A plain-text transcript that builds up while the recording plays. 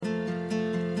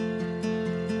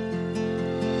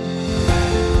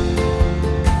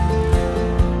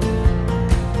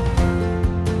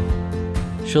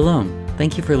Shalom.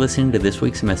 Thank you for listening to this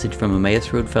week's message from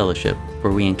Emmaus Road Fellowship,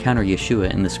 where we encounter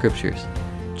Yeshua in the Scriptures.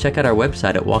 Check out our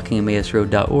website at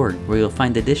walkingemmausroad.org, where you'll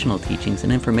find additional teachings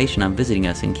and information on visiting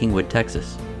us in Kingwood,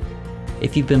 Texas.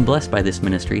 If you've been blessed by this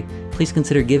ministry, please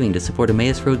consider giving to support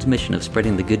Emmaus Road's mission of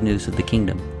spreading the good news of the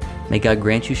kingdom. May God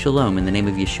grant you shalom in the name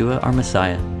of Yeshua, our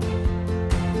Messiah.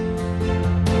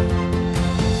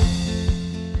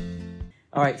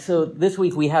 All right, so this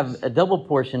week we have a double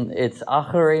portion. It's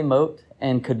Acharei Mot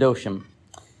and Kedoshim.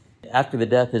 After the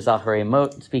death is Acharei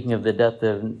Mot, speaking of the death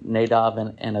of Nadab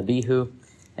and Abihu,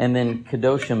 and then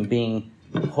Kedoshim being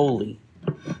holy,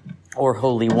 or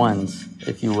holy ones,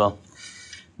 if you will.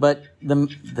 But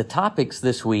the topics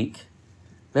this week,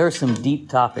 there are some deep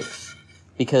topics,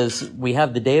 because we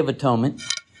have the Day of Atonement.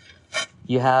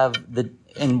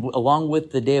 And along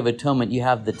with the Day of Atonement, you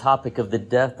have the topic of the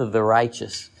death of the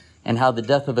righteous, and how the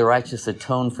death of the righteous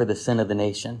atoned for the sin of the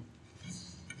nation.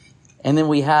 And then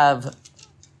we have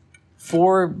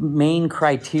four main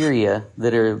criteria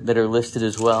that are listed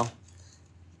as well.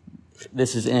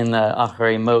 This is in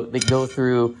Acharei Mot, that go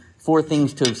through four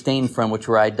things to abstain from, which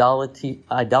were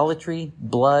idolatry,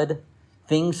 blood,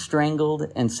 things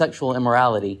strangled, and sexual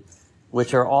immorality,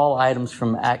 which are all items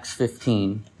from Acts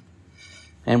 15,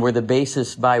 and were the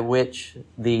basis by which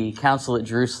the council at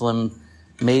Jerusalem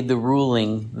made the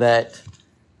ruling that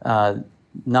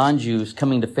non-Jews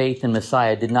coming to faith in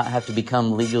Messiah did not have to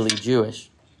become legally Jewish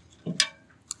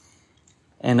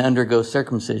and undergo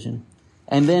circumcision.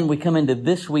 And then we come into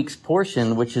this week's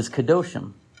portion, which is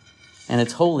Kedoshim, and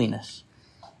its holiness.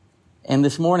 And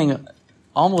this morning,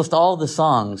 almost all the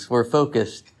songs were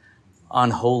focused on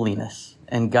holiness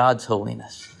and God's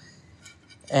holiness.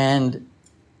 And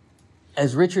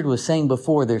as Richard was saying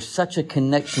before, there's such a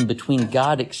connection between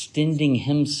God extending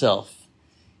himself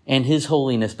and his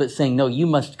holiness, but saying, no, you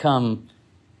must come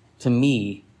to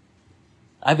me.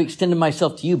 I've extended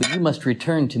myself to you, but you must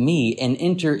return to me and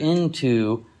enter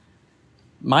into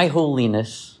my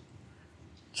holiness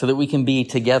so that we can be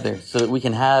together, so that we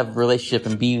can have relationship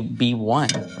and be one,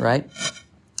 right?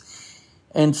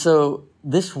 And so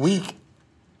this week,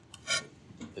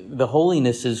 the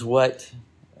holiness is what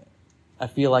I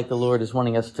feel like the Lord is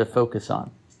wanting us to focus on.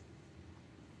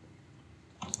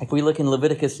 If we look in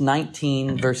Leviticus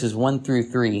 19, verses 1 through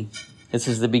 3, this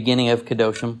is the beginning of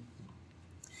Kedoshim.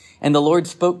 And the Lord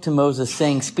spoke to Moses,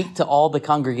 saying, "Speak to all the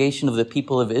congregation of the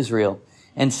people of Israel,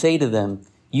 and say to them,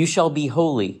 you shall be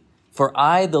holy, for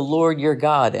I, the Lord your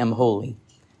God, am holy.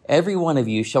 Every one of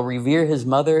you shall revere his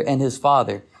mother and his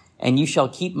father, and you shall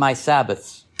keep my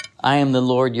Sabbaths. I am the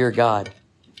Lord your God."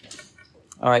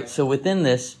 All right, so within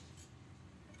this,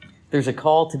 there's a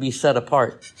call to be set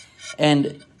apart.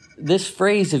 And this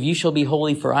phrase of "you shall be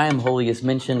holy, for I am holy" is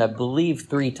mentioned, I believe,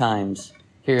 3 times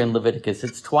here in Leviticus.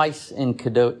 It's twice here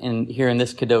in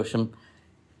this Kedoshim.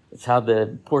 It's how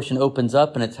the portion opens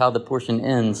up, and it's how the portion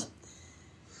ends.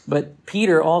 But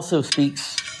Peter also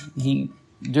speaks,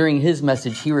 during his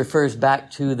message, he refers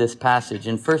back to this passage.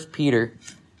 In 1 Peter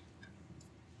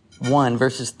 1,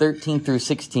 verses 13 through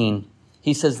 16,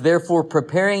 he says, "Therefore,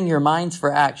 preparing your minds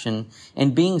for action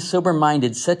and being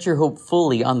sober-minded, set your hope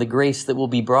fully on the grace that will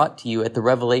be brought to you at the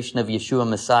revelation of Yeshua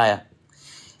Messiah.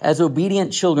 As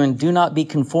obedient children, do not be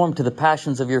conformed to the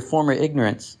passions of your former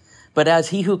ignorance, but as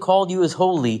he who called you is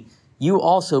holy, you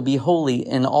also be holy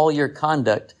in all your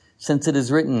conduct, since it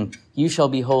is written, you shall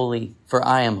be holy, for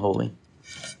I am holy."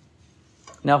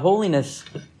 Now, holiness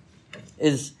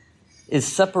is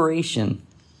separation.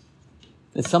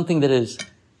 It's something that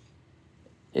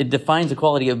it defines the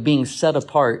quality of being set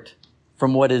apart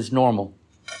from what is normal.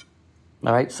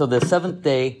 All right, so the 7th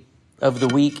day of the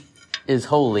week is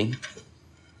holy.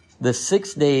 The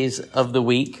 6 days of the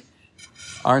week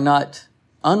are not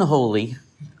unholy.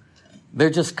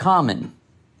 They're just common,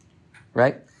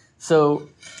 right? So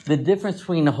the difference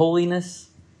between holiness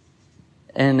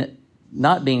and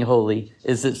not being holy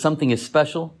is that something is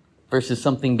special versus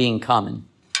something being common.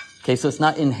 Okay, so it's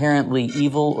not inherently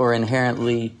evil or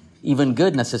inherently even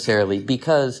good necessarily,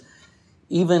 because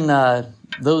even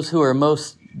those who are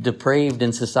most depraved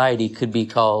in society could be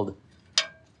called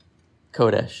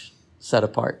Kodesh, set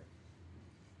apart,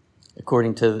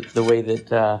 according to the way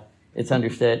that it's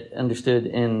understood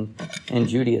in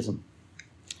Judaism.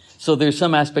 So there's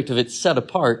some aspect of it set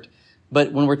apart,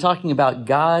 but when we're talking about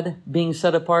God being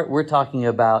set apart, we're talking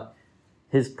about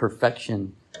his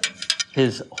perfection,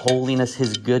 his holiness,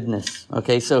 his goodness.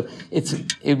 Okay, so it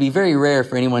would be very rare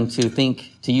for anyone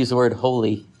to use the word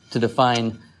holy to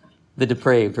define the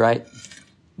depraved, right?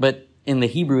 But in the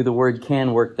Hebrew, the word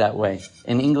can work that way.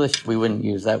 In English, we wouldn't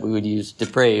use that. We would use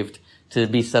depraved to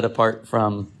be set apart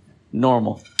from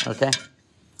normal. Okay?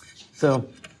 So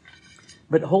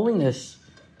But holiness,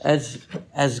 as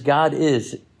God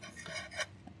is,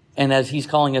 and as he's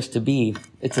calling us to be,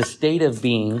 it's a state of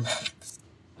being.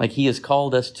 Like he has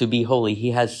called us to be holy.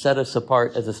 He has set us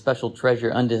apart as a special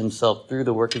treasure unto himself through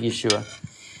the work of Yeshua.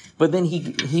 But then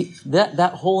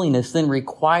that holiness then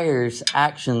requires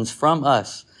actions from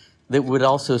us that would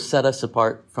also set us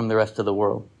apart from the rest of the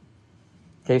world.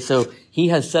 Okay, so he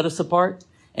has set us apart,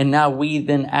 and now we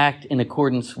then act in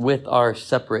accordance with our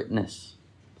separateness.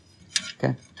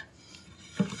 Okay?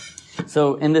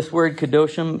 So in this word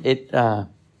kadoshim,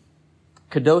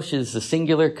 kadosh is the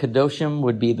singular, kadoshim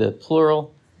would be the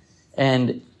plural,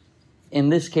 and in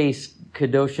this case,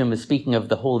 kadoshim is speaking of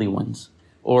the holy ones,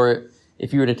 or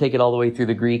if you were to take it all the way through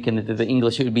the Greek and into the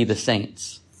English, it would be the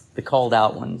saints, the called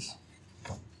out ones.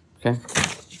 Okay?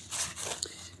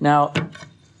 Now,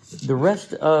 the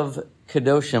rest of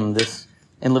kadoshim, this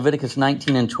in Leviticus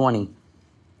 19 and 20,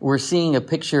 we're seeing a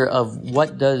picture of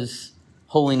what does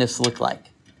holiness look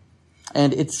like.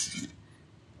 And it's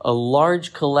a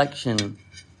large collection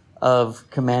of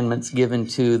commandments given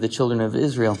to the children of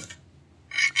Israel.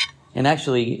 And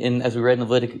actually, as we read in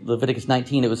Leviticus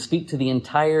 19, it would speak to the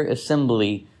entire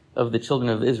assembly of the children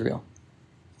of Israel.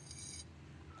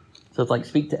 So it's like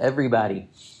speak to everybody,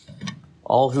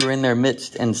 all who are in their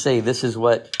midst, and say, this is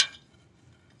what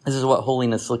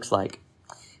holiness looks like.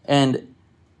 And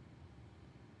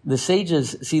the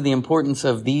sages see the importance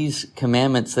of these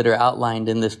commandments that are outlined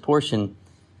in this portion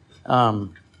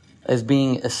as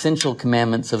being essential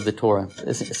commandments of the Torah.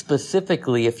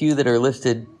 Specifically, a few that are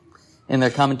listed in their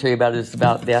commentary about it is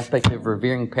about the aspect of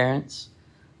revering parents,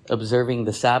 observing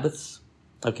the Sabbaths,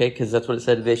 okay, because that's what it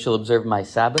said, they shall observe my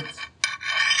Sabbaths.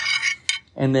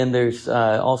 And then there's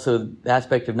also the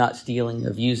aspect of not stealing,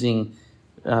 of using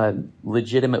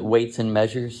legitimate weights and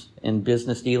measures in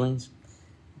business dealings,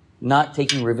 not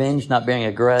taking revenge, not bearing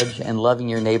a grudge, and loving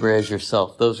your neighbor as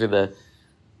yourself. Those are the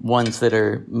ones that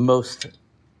are most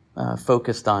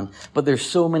focused on. But there's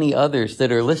so many others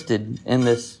that are listed in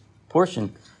this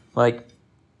portion, like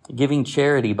giving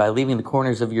charity by leaving the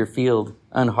corners of your field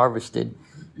unharvested,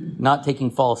 not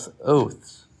taking false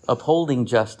oaths, upholding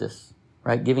justice,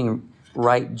 right? Giving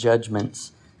right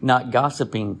judgments, not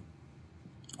gossiping,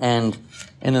 and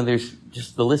then there's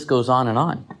just the list goes on and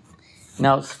on.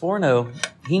 Now, Sforno,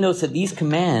 he notes that these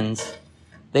commands,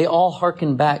 they all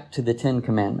hearken back to the 10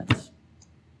 Commandments.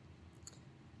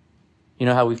 You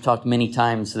know how we've talked many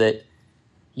times that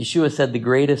Yeshua said the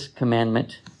greatest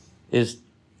commandment is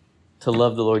to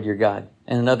love the Lord your God,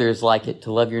 and another is like it,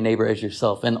 to love your neighbor as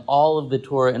yourself. And all of the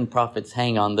Torah and prophets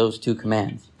hang on those 2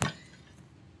 commands.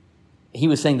 He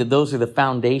was saying that those are the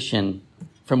foundation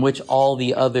from which all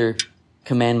the other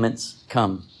commandments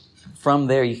come. From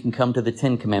there, you can come to the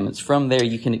 10 Commandments. From there,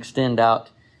 you can extend out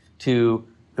to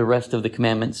the rest of the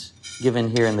commandments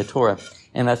given here in the Torah.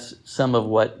 And that's some of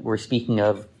what we're speaking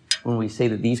of when we say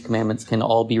that these commandments can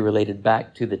all be related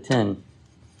back to the 10.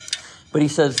 But he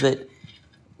says that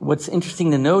what's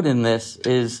interesting to note in this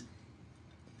is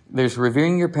there's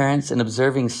revering your parents and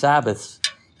observing Sabbaths.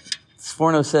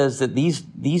 Sforno says that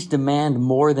these demand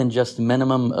more than just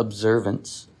minimum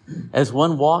observance. As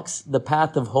one walks the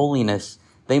path of holiness,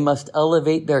 they must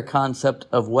elevate their concept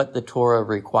of what the Torah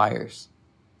requires.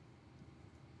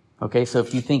 Okay, so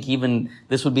if you think even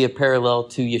this would be a parallel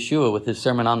to Yeshua with his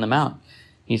Sermon on the Mount.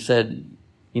 He said,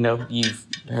 you've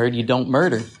heard you don't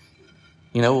murder.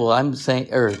 Well, I'm saying,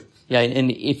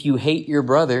 and if you hate your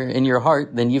brother in your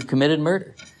heart, then you've committed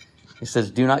murder. He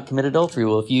says, do not commit adultery.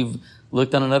 Well, if you've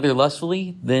looked on another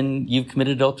lustfully, then you've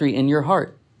committed adultery in your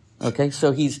heart. Okay,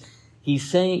 so he's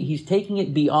taking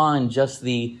it beyond just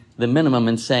the minimum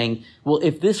and saying, well,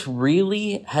 if this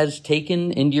really has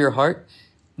taken into your heart,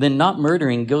 then not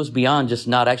murdering goes beyond just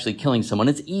not actually killing someone.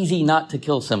 It's easy not to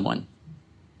kill someone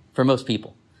for most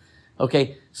people.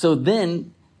 Okay, so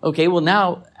then, well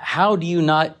now, how do you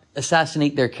not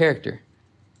assassinate their character?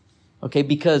 Okay,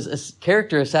 because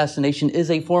character assassination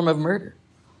is a form of murder,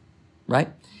 right?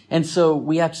 And so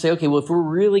we have to say, well, if we're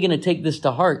really going to take this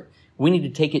to heart, we need to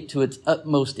take it to its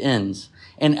utmost ends.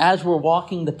 And as we're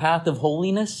walking the path of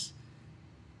holiness,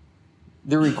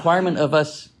 the requirement of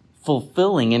us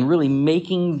fulfilling and really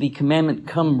making the commandment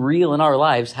come real in our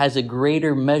lives has a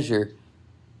greater measure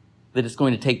that it's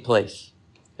going to take place,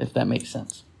 if that makes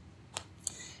sense.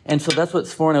 And so that's what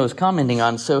Sforno is commenting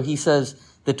on. So he says,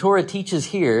 the Torah teaches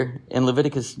here in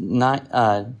Leviticus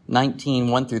 19,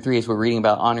 1 through 3, as we're reading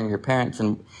about honoring your parents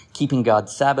and keeping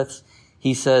God's Sabbaths,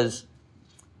 he says,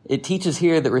 it teaches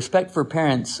here that respect for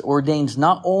parents ordains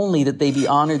not only that they be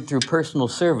honored through personal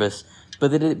service,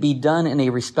 but that it be done in a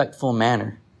respectful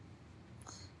manner.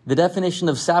 The definition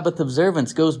of Sabbath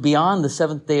observance goes beyond the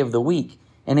seventh day of the week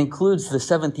and includes the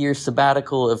 7th year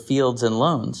sabbatical of fields and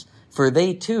loans, for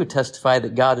they too testify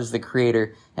that God is the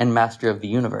creator and master of the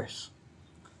universe.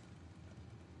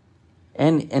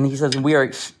 And he says, we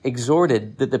are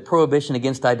exhorted that the prohibition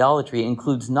against idolatry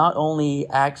includes not only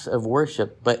acts of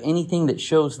worship, but anything that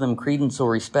shows them credence or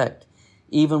respect,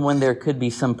 even when there could be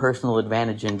some personal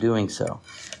advantage in doing so.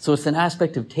 So it's an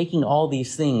aspect of taking all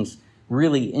these things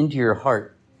really into your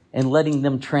heart and letting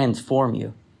them transform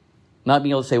you. Not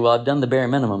being able to say, well, I've done the bare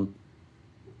minimum.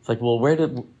 It's like, well,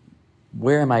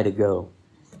 where am I to go?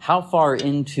 How far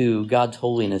into God's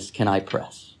holiness can I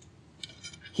press?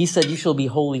 He said, you shall be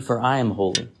holy, for I am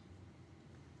holy.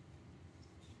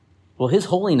 Well, his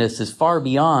holiness is far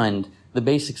beyond the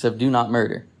basics of do not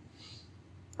murder,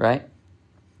 right?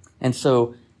 And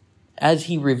so as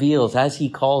he reveals, as he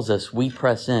calls us, we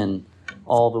press in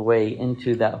all the way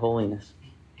into that holiness.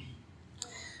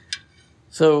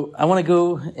 So I want to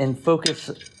go and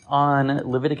focus on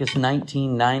Leviticus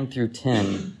 19, 9 through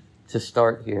 10 to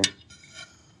start here.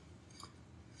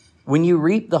 When you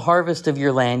reap the harvest of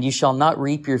your land, you shall not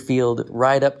reap your field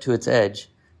right up to its edge,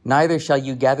 neither shall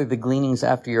you gather the gleanings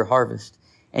after your harvest.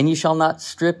 And you shall not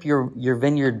strip your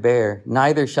vineyard bare,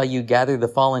 neither shall you gather the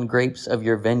fallen grapes of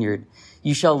your vineyard.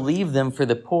 You shall leave them for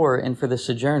the poor and for the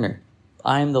sojourner.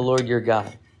 I am the Lord your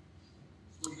God.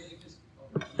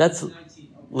 That's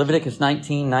Leviticus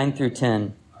 19, 9 through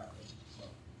 10.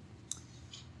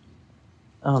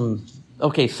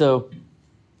 Okay, so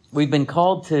we've been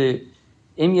called to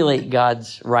emulate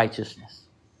God's righteousness.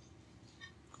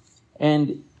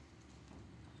 And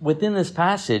within this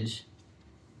passage,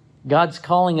 God's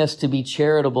calling us to be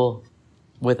charitable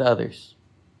with others,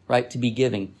 right? To be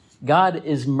giving. God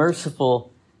is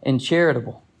merciful and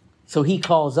charitable. So he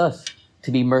calls us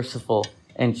to be merciful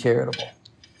and charitable.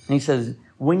 And he says,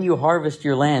 when you harvest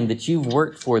your land that you've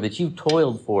worked for, that you've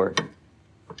toiled for,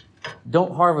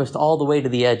 don't harvest all the way to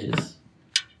the edges.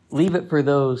 Leave it for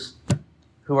those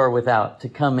who are without to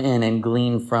come in and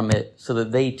glean from it so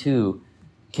that they too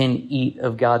can eat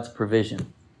of God's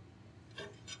provision.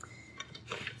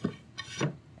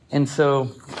 And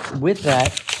so with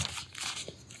that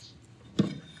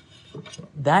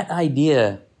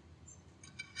idea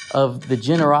of the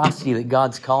generosity that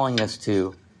God's calling us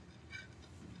to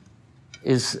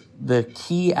is the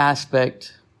key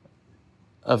aspect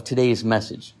of today's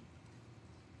message.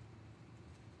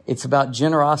 It's about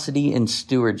generosity and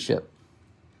stewardship.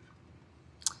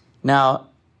 Now,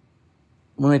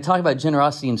 when we talk about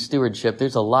generosity and stewardship,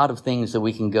 there's a lot of things that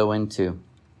we can go into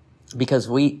because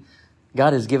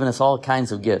God has given us all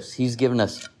kinds of gifts. He's given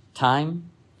us time.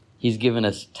 He's given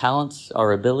us talents,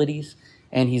 our abilities,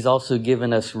 and he's also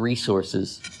given us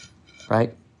resources,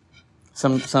 right?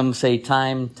 Some say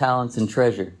time, talents, and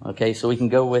treasure. Okay, so we can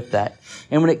go with that.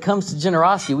 And when it comes to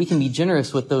generosity, we can be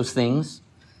generous with those things,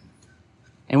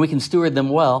 and we can steward them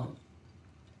well,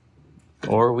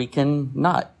 or we can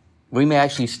not. We may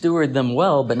actually steward them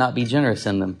well, but not be generous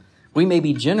in them. We may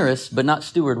be generous, but not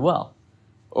steward well.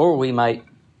 Or we might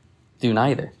do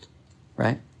neither,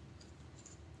 right?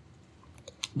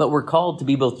 But we're called to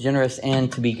be both generous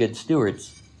and to be good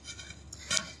stewards.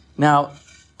 Now,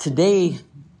 today,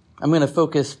 I'm going to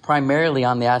focus primarily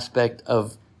on the aspect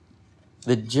of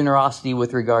the generosity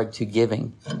with regard to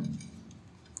giving.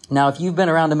 Now, if you've been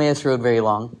around Emmaus Road very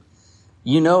long,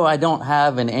 you know I don't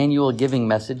have an annual giving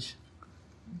message.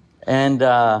 And,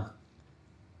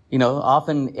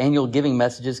 often annual giving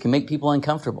messages can make people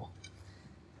uncomfortable.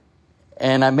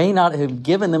 And I may not have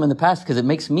given them in the past because it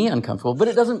makes me uncomfortable, but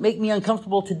it doesn't make me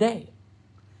uncomfortable today.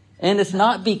 And it's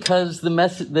not because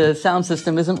the sound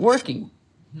system isn't working.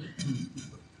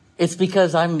 It's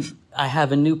because I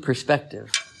have a new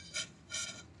perspective.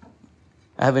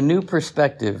 I have a new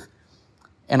perspective,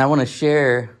 and I want to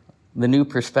share the new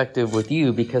perspective with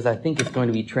you because I think it's going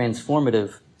to be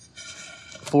transformative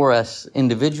for us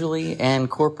individually and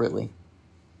corporately.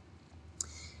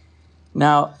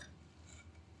 Now,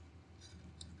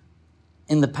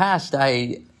 in the past,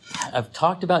 I've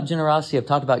talked about generosity, I've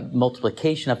talked about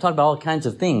multiplication, I've talked about all kinds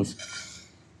of things,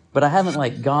 but I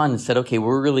haven't gone and said, okay,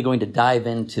 we're really going to dive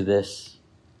into this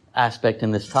aspect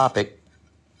and this topic.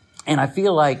 And I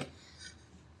feel like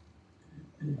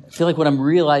what I'm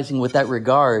realizing with that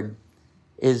regard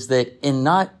is that in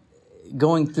not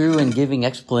going through and giving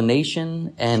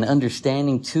explanation and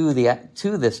understanding to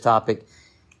this topic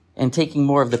and taking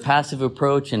more of the passive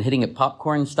approach and hitting it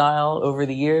popcorn style over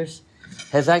the years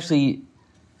has actually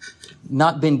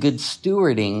not been good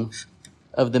stewarding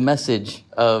of the message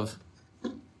of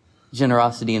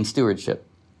generosity and stewardship.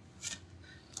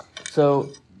 So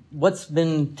what's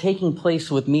been taking place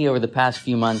with me over the past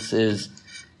few months is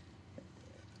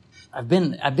I've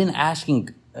been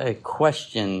asking a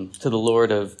question to the Lord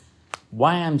of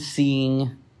why I'm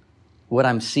seeing what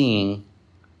I'm seeing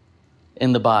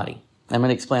in the body. I'm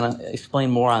going to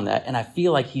explain more on that. And I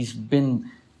feel like he's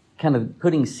been kind of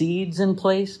putting seeds in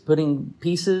place, putting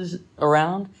pieces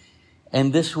around.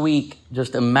 And this week,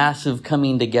 just a massive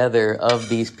coming together of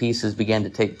these pieces began to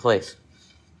take place,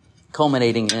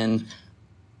 culminating in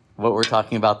what we're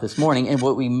talking about this morning and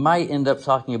what we might end up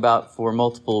talking about for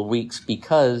multiple weeks,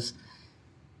 because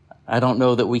I don't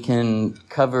know that we can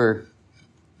cover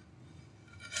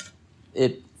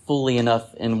it fully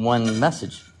enough in one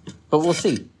message, but we'll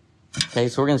see. Okay,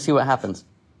 so we're going to see what happens.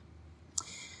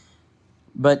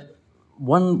 But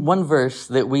one verse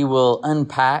that we will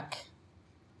unpack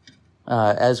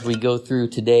as we go through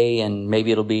today, and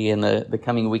maybe it'll be in the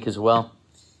coming week as well,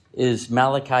 is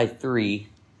Malachi 3,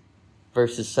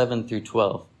 verses 7 through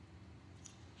 12.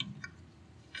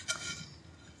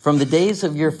 From the days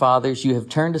of your fathers you have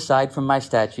turned aside from my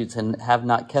statutes and have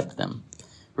not kept them.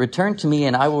 Return to me,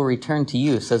 and I will return to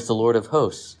you, says the Lord of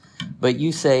hosts. But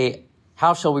you say,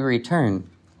 how shall we return?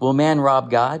 Will man rob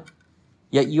God?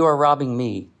 Yet you are robbing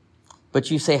me.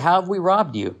 But you say, how have we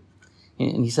robbed you?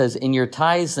 And he says, in your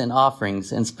tithes and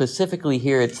offerings, and specifically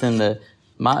here it's in the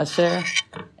Maaser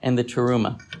and the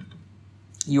Teruma.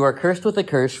 You are cursed with a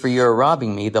curse, for you are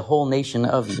robbing me, the whole nation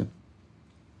of you.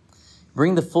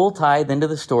 Bring the full tithe into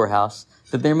the storehouse,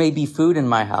 that there may be food in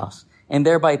my house, and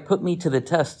thereby put me to the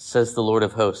test, says the Lord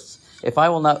of hosts. If I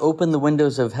will not open the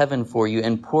windows of heaven for you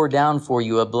and pour down for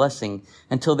you a blessing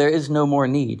until there is no more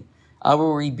need, I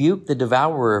will rebuke the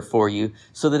devourer for you,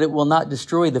 so that it will not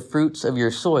destroy the fruits of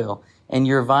your soil, and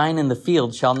your vine in the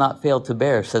field shall not fail to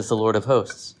bear, says the Lord of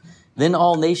hosts. Then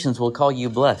all nations will call you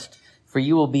blessed, for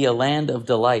you will be a land of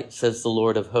delight, says the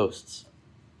Lord of hosts.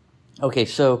 Okay,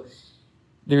 so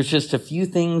there's just a few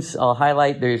things I'll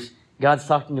highlight. God's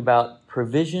talking about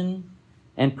provision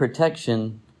and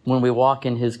protection when we walk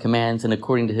in his commands and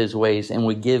according to his ways, and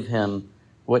we give him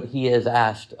what he has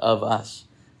asked of us,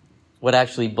 what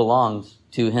actually belongs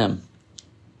to him.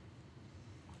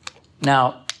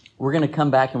 Now, we're going to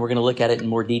come back and we're going to look at it in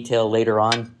more detail later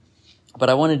on, but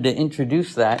I wanted to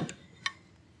introduce that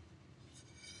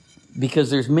because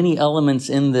there's many elements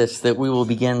in this that we will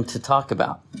begin to talk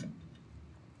about.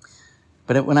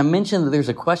 But when I mentioned that there's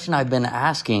a question I've been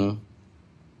asking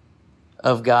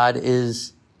of God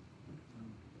is,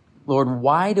 Lord,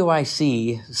 why do I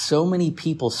see so many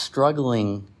people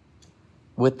struggling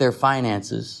with their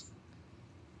finances?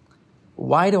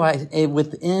 Why do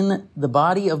within the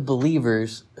body of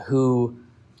believers who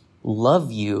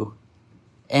love you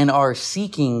and are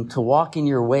seeking to walk in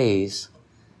your ways,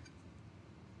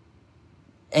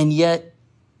 and yet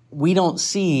we don't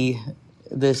see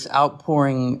this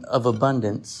outpouring of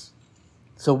abundance?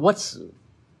 So what's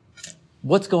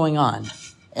going on?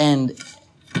 And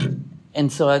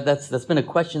so that's been a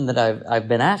question that I've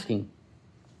been asking.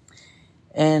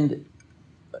 And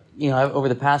over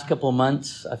the past couple of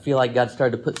months, I feel like God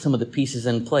started to put some of the pieces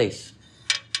in place.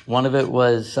 One of it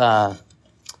was Heather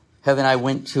and I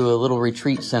went to a little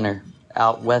retreat center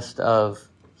out west of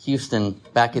Houston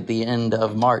back at the end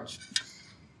of March.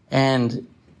 And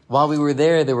while we were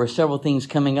there were several things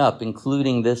coming up,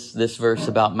 including this verse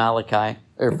about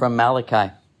from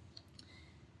Malachi.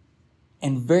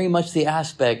 And very much the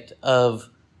aspect of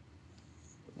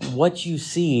what you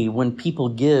see when people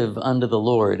give unto the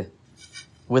Lord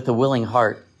with a willing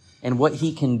heart, and what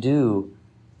he can do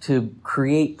to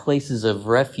create places of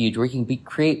refuge, where he can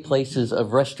create places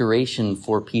of restoration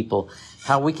for people,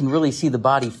 how we can really see the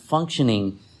body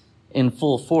functioning in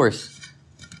full force.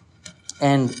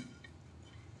 And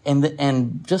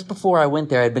just before I went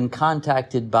there, I'd been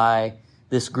contacted by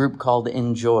this group called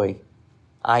Enjoy,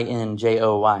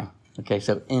 INJOY. Okay,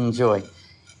 so Enjoy.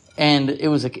 And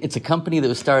it's a company that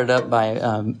was started up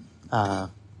by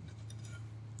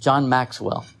John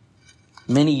Maxwell.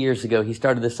 Many years ago, he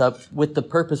started this up with the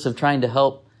purpose of trying to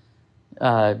help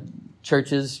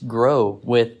churches grow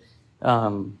with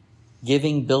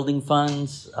giving, building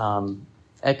funds,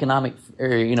 economic,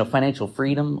 financial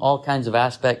freedom, all kinds of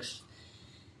aspects.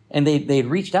 And they'd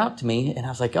reached out to me, and I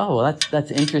was like, oh, well,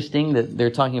 that's interesting that they're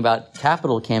talking about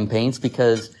capital campaigns,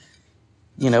 because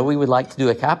we would like to do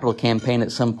a capital campaign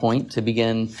at some point to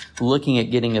begin looking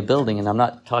at getting a building. And I'm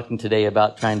not talking today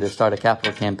about trying to start a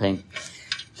capital campaign,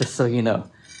 just so you know.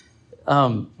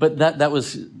 But that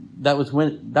was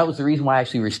the reason why I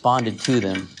actually responded to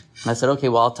them. And I said, okay,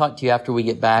 well, I'll talk to you after we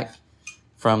get back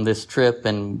from this trip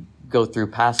and go through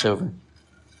Passover.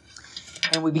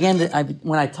 And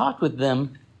when I talked with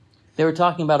them, they were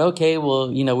talking about, okay,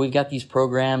 well, we've got these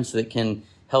programs that can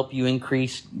help you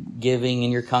increase giving in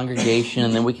your congregation,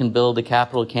 and then we can build a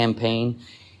capital campaign.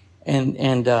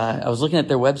 And I was looking at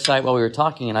their website while we were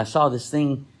talking, and I saw this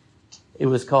thing. It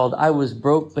was called "I Was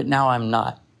Broke, But Now I'm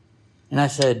Not." And I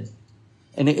said,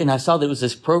 and I saw that it was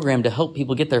this program to help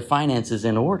people get their finances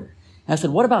in order. And I said,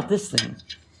 what about this thing?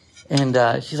 And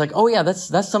she's like, oh yeah,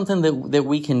 that's something that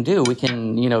we can do. We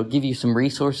can, give you some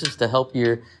resources to help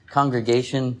your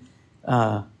congregation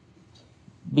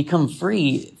become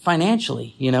free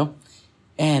financially,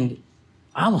 And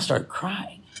I almost started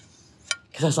crying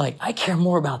because I was like, I care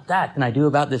more about that than I do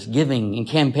about this giving and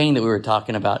campaign that we were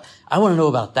talking about. I want to know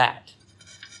about that.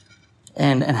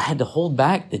 And I had to hold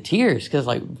back the tears because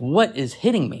what is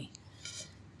hitting me?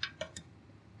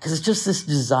 Because it's just this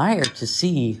desire to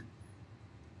see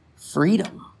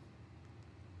freedom.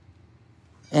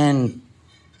 And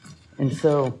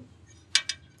so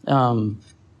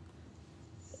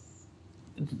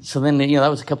then, that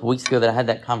was a couple weeks ago that I had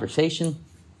that conversation.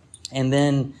 And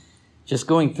then just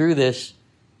going through this,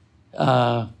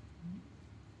 I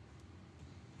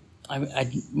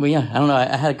don't know.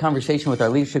 I had a conversation with our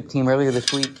leadership team earlier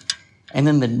this week. And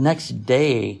then the next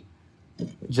day,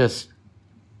 just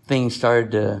things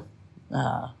started to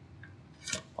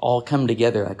all come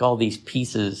together, like all these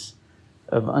pieces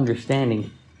of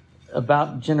understanding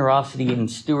about generosity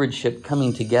and stewardship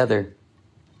coming together,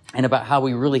 and about how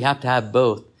we really have to have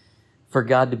both for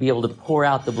God to be able to pour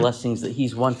out the blessings that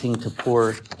He's wanting to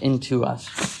pour into us.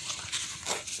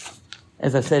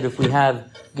 As I said, if we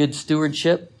have good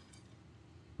stewardship,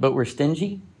 but we're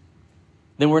stingy,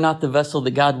 then we're not the vessel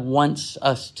that God wants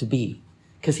us to be.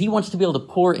 Because He wants to be able to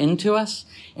pour into us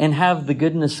and have the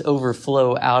goodness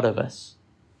overflow out of us.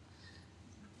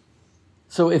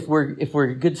 So if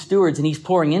we're good stewards and He's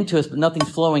pouring into us, but nothing's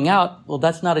flowing out, well,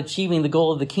 that's not achieving the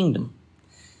goal of the kingdom.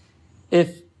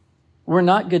 If we're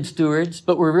not good stewards,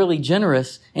 but we're really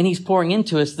generous and He's pouring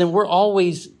into us, then we're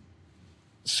always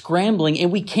scrambling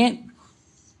and we can't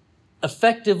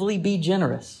effectively be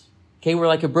generous. Okay, we're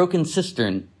like a broken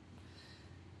cistern.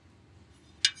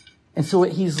 And so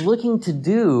what He's looking to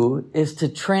do is to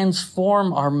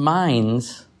transform our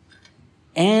minds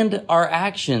and our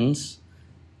actions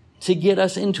to get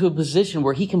us into a position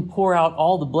where He can pour out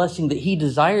all the blessing that He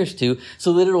desires to,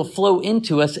 so that it'll flow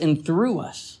into us and through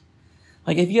us.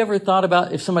 Like, have you ever thought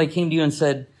about if somebody came to you and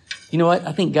said, you know what,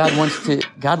 I think God wants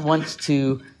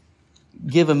to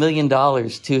give $1 million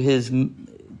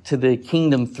to the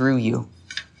kingdom through you.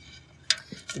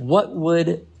 What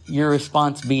would your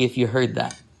response be if you heard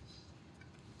that?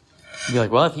 You'd be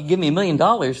like, well, if you give me $1 million,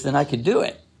 then I could do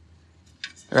it.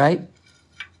 Right?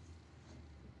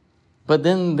 But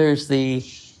then there's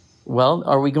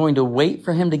are we going to wait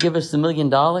for Him to give us the $1 million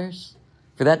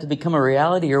for that to become a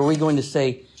reality? Or are we going to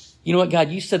say, you know what, God,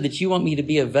 you said that you want me to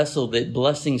be a vessel that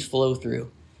blessings flow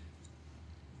through.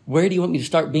 Where do you want me to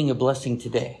start being a blessing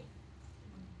today?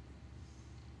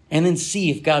 And then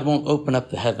see if God won't open up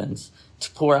the heavens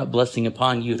to pour out blessing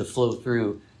upon you to flow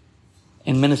through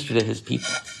and minister to His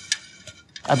people.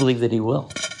 I believe that He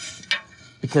will.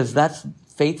 Because that's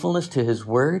faithfulness to His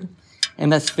word,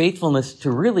 and that's faithfulness to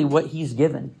really what He's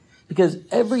given. Because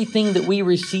everything that we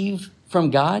receive from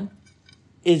God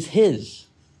is His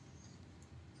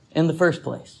in the first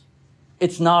place.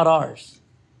 It's not ours.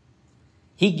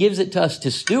 He gives it to us to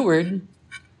steward,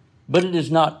 but it is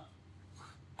not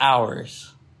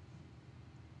ours.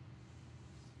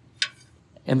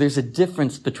 And there's a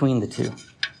difference between the two.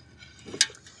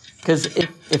 Because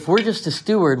if we're just a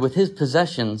steward with His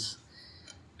possessions,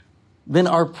 then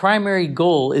our primary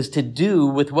goal is to do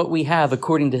with what we have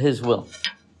according to His will,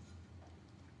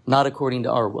 not according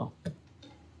to our will.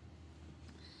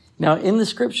 Now, in the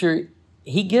scripture,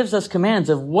 He gives us commands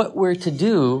of what we're to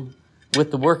do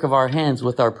with the work of our hands,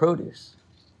 with our produce.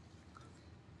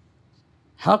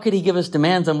 How could He give us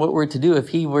demands on what we're to do if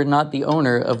He were not the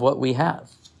owner of what we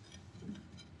have?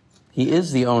 He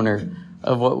is the owner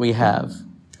of what we have.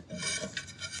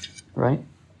 Right?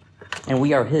 And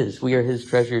we are His. We are His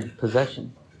treasured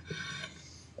possession.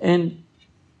 And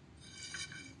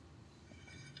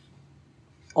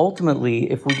ultimately,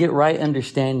 if we get right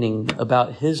understanding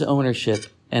about His ownership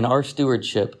and our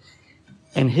stewardship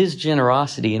and His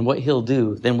generosity and what He'll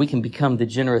do, then we can become the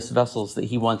generous vessels that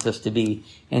He wants us to be,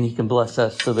 and He can bless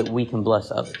us so that we can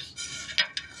bless others.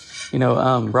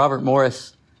 Robert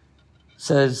Morris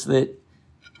says that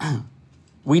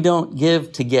we don't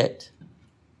give to get,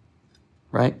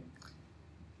 right?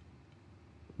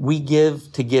 We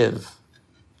give to give.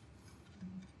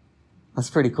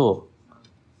 That's pretty cool.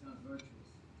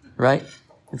 Right?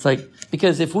 It's like,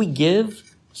 because if we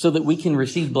give so that we can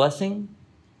receive blessing,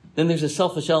 then there's a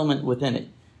selfish element within it.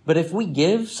 But if we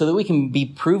give so that we can be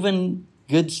proven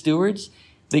good stewards,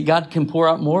 that God can pour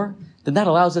out more, then that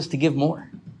allows us to give more,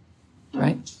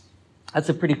 right? That's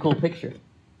a pretty cool picture.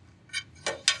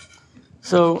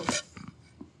 So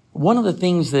one of the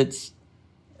things that's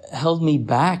held me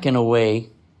back in a way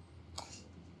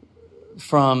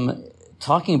from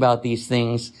talking about these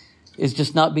things is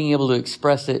just not being able to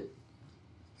express it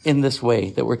in this way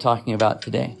that we're talking about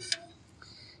today.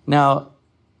 Now,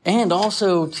 and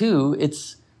also too,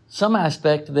 it's some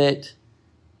aspect that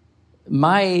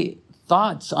my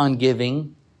thoughts on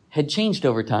giving had changed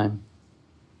over time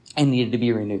and needed to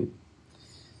be renewed.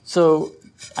 So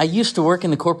I used to work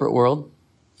in the corporate world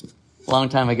a long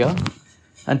time ago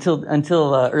until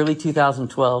early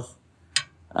 2012.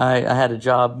 I had a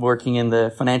job working in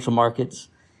the financial markets,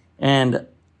 and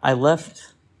I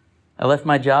left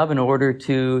my job in order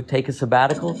to take a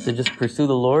sabbatical to just pursue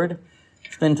the Lord,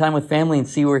 spend time with family, and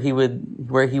see where He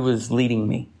was leading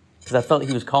me, because I felt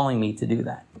He was calling me to do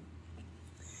that.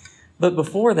 But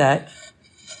before that,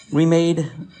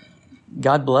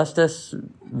 God blessed us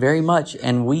very much,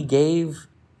 and we gave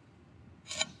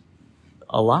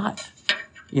a lot.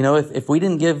 You know, if we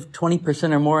didn't give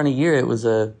 20% or more in a year, it was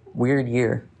a weird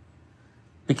year,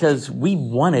 because we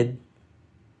wanted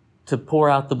to pour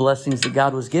out the blessings that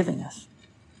God was giving us.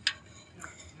 Can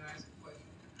I ask a question?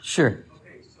 Sure.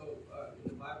 Okay, so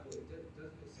in the Bible, doesn't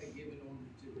it say give in order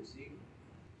to receive?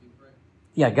 Correct?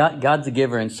 Yeah, God's a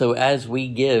giver, and so as we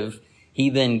give, He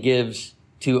then gives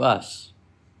to us,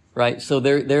 right? So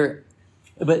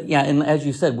but yeah, and as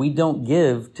you said, we don't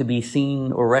give to be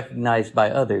seen or recognized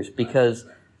by others, because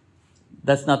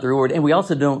that's not the reward. And we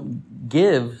also don't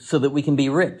give so that we can be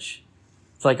rich.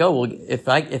 It's like, oh, well, if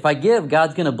I give,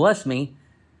 God's going to bless me.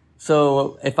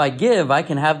 So if I give, I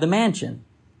can have the mansion.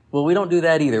 Well, we don't do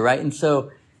that either, right? And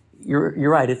so you're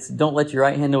right. It's don't let your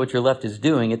right hand know what your left is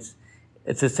doing. It's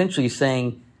essentially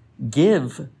saying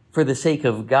give for the sake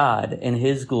of God and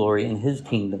His glory and His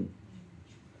kingdom.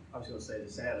 I was going to say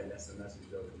that sadly, that's the message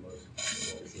though for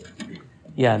most.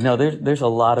 Yeah, no, there's a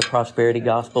lot of prosperity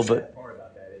gospel, but The part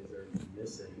about that is they're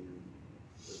missing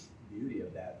the beauty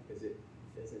of that, because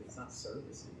it's not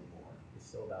service anymore. It's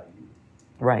still about you.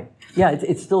 right. Yeah,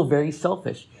 it's still very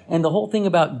selfish. And the whole thing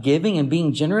about giving and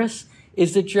being generous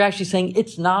is that you're actually saying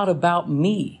it's not about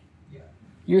me.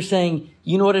 You're saying,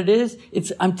 you know what it is?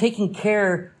 I'm taking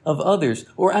care of others,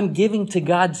 or I'm giving to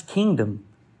God's kingdom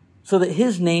so that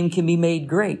His name can be made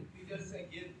great. He does say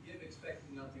give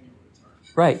expecting nothing in return.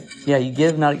 Right. Yeah, you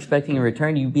give not expecting in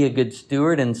return. You be a good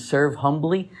steward and serve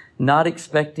humbly, not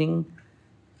expecting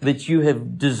that you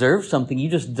have deserved something. You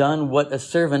just done what a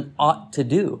servant ought to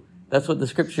do. That's what the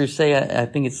scriptures say. I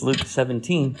think it's Luke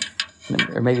 17,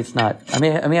 or maybe it's not. I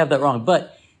may have that wrong.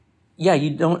 But yeah,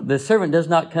 the servant does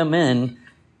not come in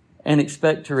and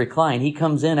expect to recline. He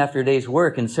comes in after a day's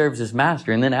work and serves his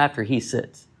master, and then after he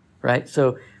sits, right?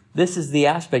 So this is the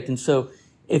aspect. And so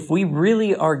if we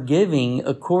really are giving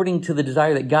according to the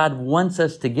desire that God wants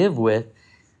us to give with,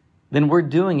 then we're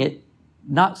doing it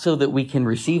not so that we can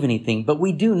receive anything, but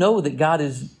we do know that God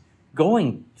is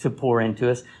going to pour into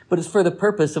us, but it's for the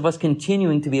purpose of us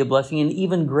continuing to be a blessing, an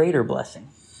even greater blessing,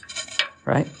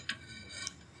 right?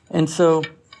 And so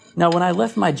now when I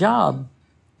left my job,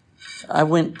 I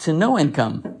went to no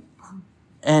income,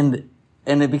 and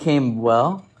it became,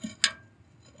 well,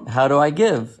 how do I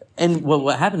give? And well,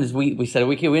 what happened is we said,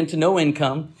 okay, we went to no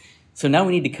income. So now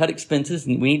we need to cut expenses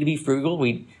and we need to be frugal.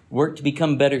 We work to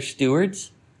become better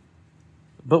stewards.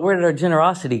 But where did our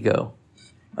generosity go?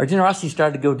 Our generosity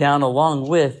started to go down along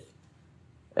with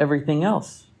everything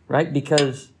else, right?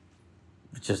 Because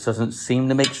it just doesn't seem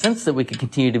to make sense that we could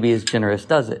continue to be as generous,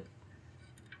 does it?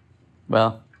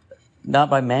 Well, not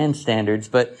by man's standards,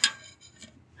 but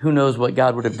who knows what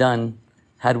God would have done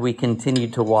had we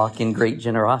continued to walk in great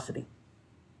generosity.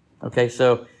 Okay,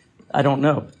 so I don't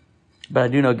know, but I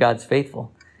do know God's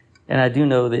faithful. And I do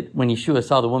know that when Yeshua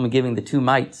saw the woman giving the 2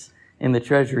 mites in the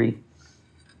treasury,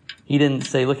 He didn't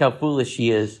say, look how foolish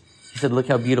she is. He said, look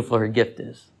how beautiful her gift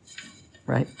is,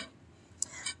 right?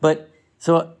 But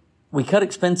so we cut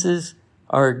expenses,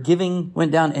 our giving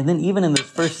went down, and then even in those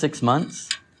first 6 months,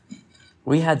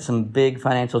 we had some big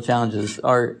financial challenges.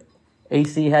 Our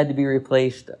AC had to be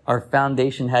replaced. Our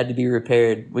foundation had to be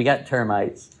repaired. We got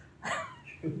termites.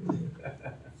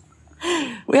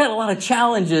 We had a lot of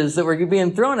challenges that were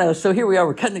being thrown at us. So here we are,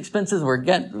 we're cutting expenses, we're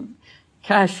getting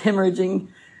cash hemorrhaging.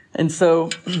 And so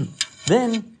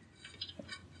then,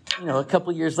 a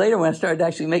couple of years later, when I started to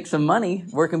actually make some money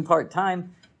working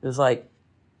part-time, it was like,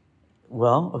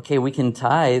 well, okay, we can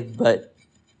tithe, but,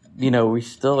 we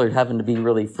still are having to be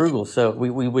really frugal. So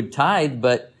we would tithe,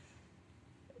 but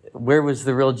where was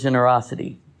the real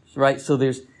generosity? right? So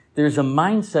there's a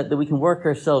mindset that we can work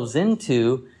ourselves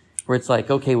into where it's like,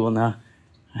 okay, well, now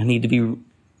I need to be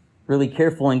really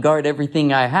careful and guard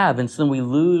everything I have. And so then we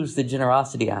lose the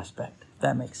generosity aspect, if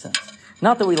that makes sense.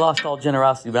 Not that we lost all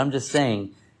generosity, but I'm just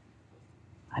saying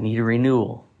I need a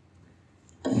renewal.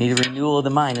 I need a renewal of the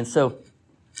mind. And so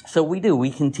we do. We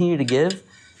continue to give,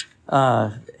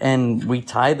 and we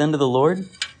tithe unto the Lord.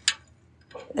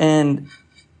 And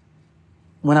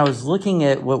when I was looking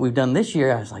at what we've done this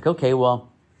year, I was like, okay,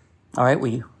 well, all right,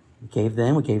 we gave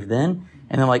then.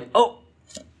 And I'm like, oh,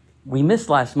 we missed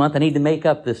last month. I need to make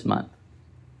up this month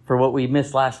for what we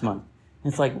missed last month.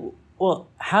 And it's like, well,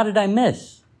 how did I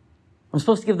miss? I'm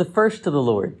supposed to give the first to the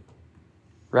Lord,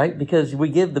 right? Because we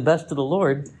give the best to the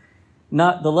Lord,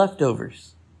 not the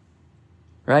leftovers,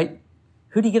 right?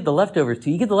 Who do you give the leftovers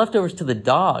to? You give the leftovers to the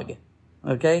dog,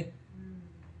 okay?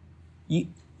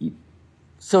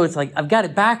 So it's like, I've got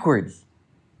it backwards.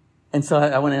 And so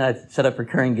I went and I set up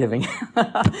recurring giving.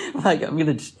 Like, I'm going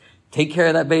to just take care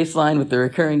of that baseline with the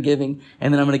recurring giving,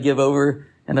 and then I'm going to give over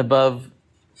and above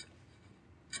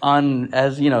on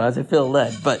as I feel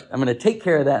led. But I'm going to take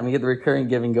care of that and we get the recurring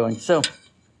giving going. So,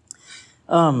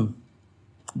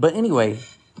 but anyway,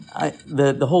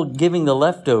 the whole giving the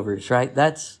leftovers, right?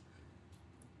 That's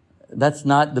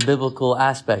not the biblical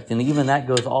aspect. And even that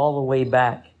goes all the way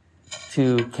back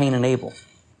to Cain and Abel,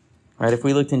 right? If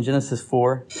we looked in Genesis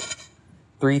 4,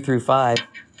 3 through 5,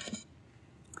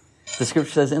 the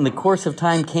scripture says, in the course of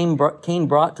time, Cain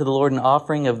brought to the Lord an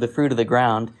offering of the fruit of the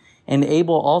ground, and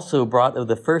Abel also brought of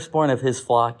the firstborn of his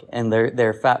flock and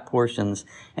their fat portions.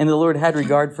 And the Lord had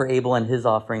regard for Abel and his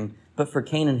offering, but for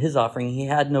Cain and his offering he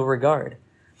had no regard.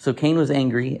 So Cain was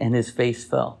angry and his face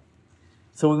fell.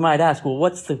 So we might ask, well,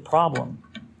 what's the problem?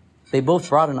 They both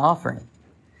brought an offering.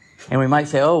 And we might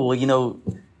say, oh, well,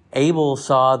 Abel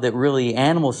saw that really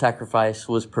animal sacrifice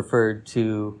was preferred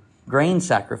to grain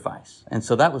sacrifice. And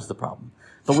so that was the problem.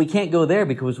 But we can't go there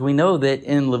because we know that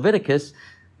in Leviticus,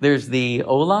 there's the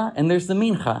olah and there's the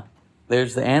mincha.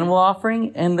 There's the animal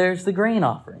offering and there's the grain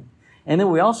offering. And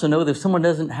then we also know that if someone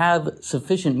doesn't have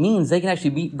sufficient means, they can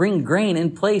actually bring grain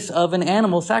in place of an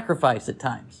animal sacrifice at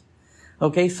times.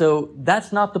 Okay, so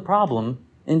that's not the problem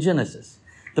in Genesis.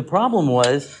 The problem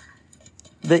was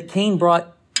that Cain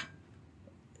brought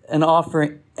an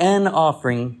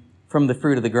offering from the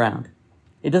fruit of the ground.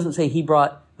 It doesn't say he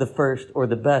brought the first or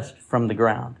the best from the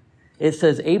ground. It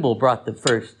says Abel brought the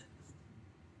first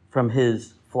from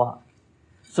his flock.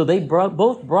 So they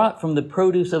both brought from the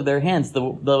produce of their hands, the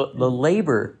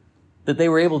labor that they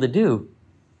were able to do.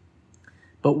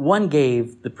 But one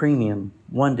gave the premium,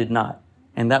 one did not.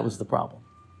 And that was the problem.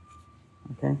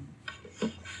 Okay?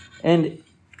 And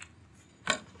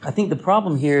I think the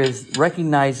problem here is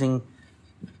recognizing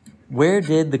where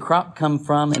did the crop come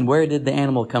from and where did the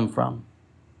animal come from?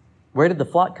 Where did the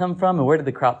flock come from and where did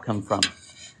the crop come from?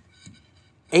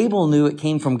 Abel knew it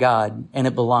came from God and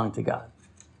it belonged to God.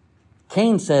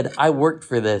 Cain said, I worked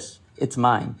for this. It's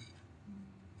mine.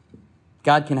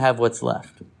 God can have what's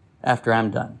left after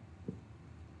I'm done.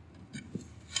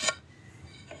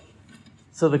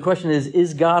 So the question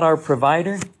is God our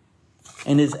provider?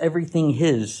 And is everything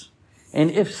His?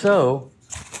 And if so,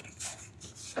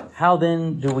 how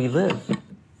then do we live?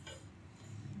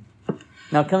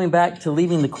 Now, coming back to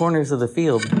leaving the corners of the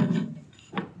field,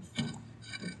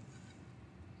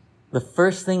 the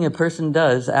first thing a person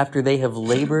does after they have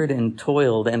labored and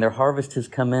toiled and their harvest has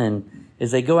come in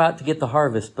is they go out to get the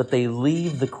harvest, but they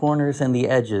leave the corners and the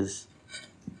edges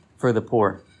for the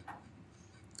poor.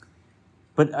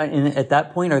 But at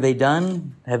that point, are they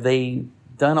done? Have they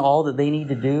done all that they need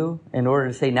to do in order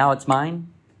to say, now it's mine?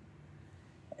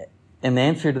 And the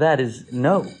answer to that is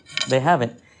no, they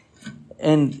haven't.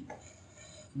 And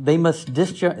they must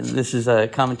discharge, this is a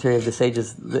commentary of the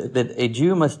sages, that a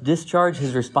Jew must discharge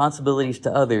his responsibilities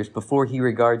to others before he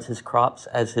regards his crops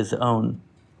as his own.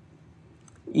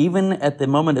 Even at the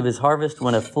moment of his harvest,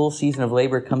 when a full season of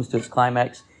labor comes to its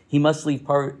climax, he must leave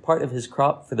part of his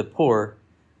crop for the poor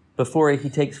before he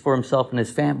takes for himself and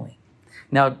his family.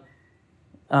 Now,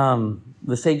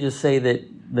 the sages say that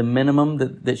the minimum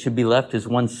that should be left is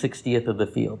 1/60th of the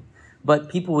field. But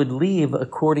people would leave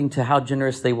according to how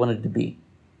generous they wanted to be.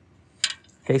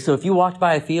 Okay, so if you walked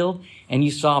by a field and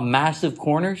you saw massive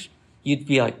corners, you'd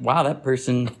be like, wow, that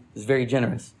person is very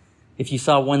generous. If you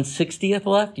saw 1/60th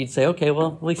left, you'd say, okay,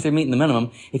 well, at least they're meeting the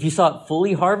minimum. If you saw it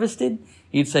fully harvested,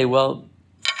 you'd say, well,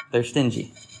 they're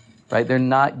stingy, right? They're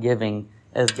not giving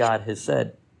as God has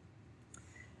said.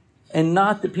 And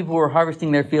not that people were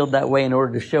harvesting their field that way in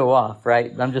order to show off,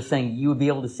 right? I'm just saying you would be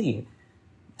able to see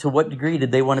to what degree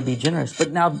did they want to be generous.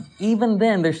 But now, even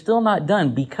then, they're still not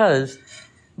done because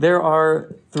there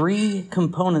are 3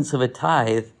 components of a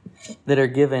tithe that are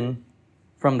given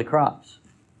from the crops.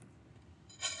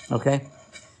 Okay?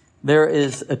 There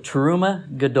is a teruma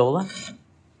gadola,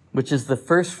 which is the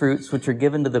first fruits, which are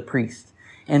given to the priest.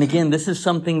 And again, this is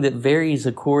something that varies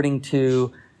according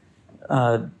to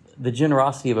the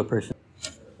generosity of a person.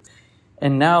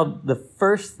 And now the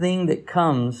first thing that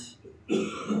comes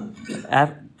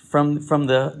from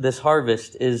this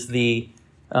harvest is the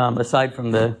aside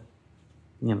from the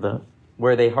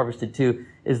where they harvested to,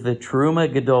 is the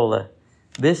teruma gadola.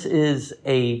 This is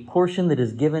a portion that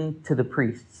is given to the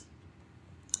priests.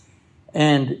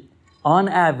 And on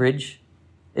average,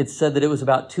 it's said that it was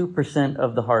about 2%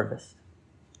 of the harvest.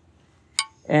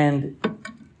 And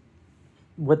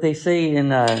what they say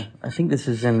in, I think this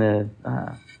is in the,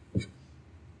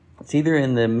 it's either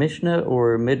in the Mishnah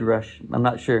or Midrash, I'm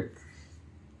not sure.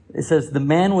 It says, the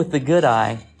man with the good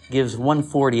eye gives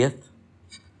 1/40th,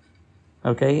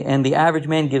 okay, and the average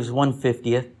man gives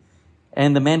 1/50th,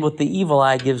 and the man with the evil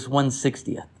eye gives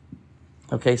 1/60th.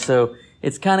 Okay, so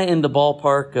it's kind of in the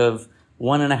ballpark of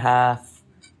 1.5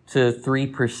 to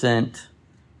 3%,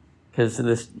 because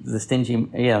the stingy,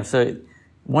 so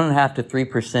 1.5 to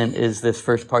 3% is this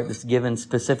first part that's given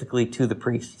specifically to the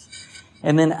priests.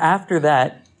 And then after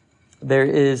that, there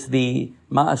is the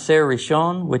Maaser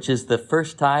Rishon, which is the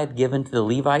first tithe given to the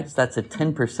Levites. That's a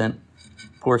 10%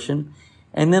 portion.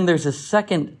 And then there's a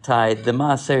second tithe, the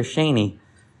Maaser Sheni.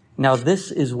 Now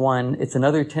this is it's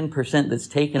another 10% that's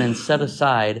taken and set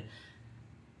aside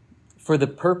for the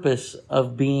purpose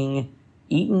of being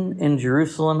eaten in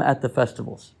Jerusalem at the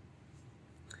festivals.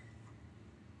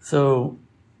 So,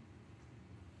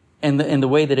 and the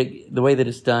way that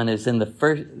it's done is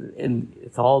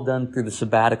it's all done through the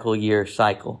sabbatical year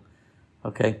cycle.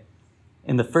 Okay,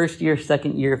 in the first year,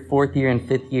 second year, fourth year, and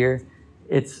fifth year,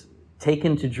 it's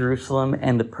taken to Jerusalem,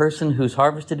 and the person whose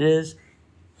harvested it is,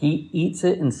 he eats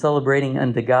it in celebrating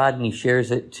unto God, and he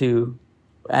shares it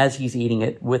as he's eating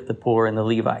it with the poor and the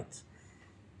Levites.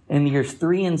 In years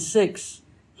 3 and 6,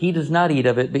 he does not eat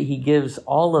of it, but he gives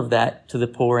all of that to the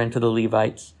poor and to the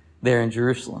Levites there in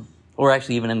Jerusalem, or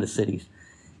actually even in the cities.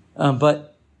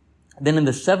 But then in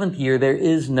the 7th year, there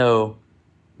is no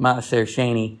Maaser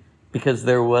Sheni, because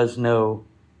there was no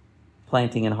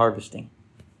planting and harvesting.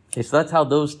 Okay, so that's how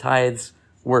those tithes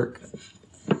work.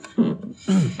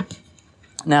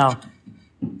 Now,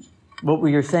 what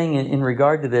we were saying in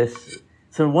regard to this,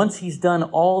 so once he's done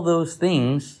all those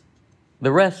things,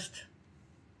 the rest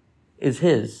is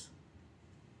his.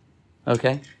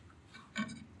 Okay?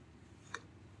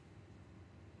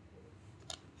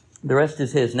 The rest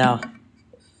is his. Now,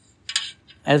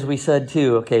 as we said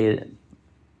too, okay,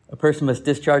 a person must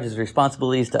discharge his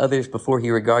responsibilities to others before he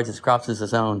regards his crops as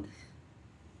his own.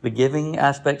 The giving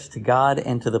aspects to God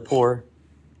and to the poor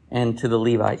and to the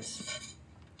Levites.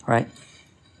 Right?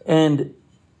 And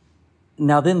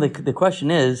now then the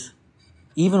question is,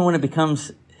 even when it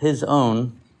becomes his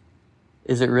own,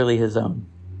 is it really his own?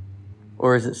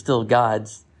 Or is it still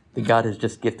God's, that God has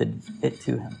just gifted it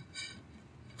to him?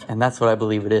 And that's what I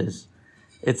believe it is.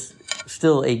 It's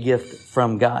still a gift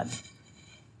from God.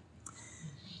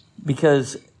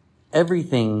 Because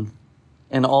everything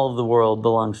in all of the world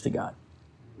belongs to God.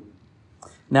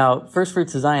 Now, First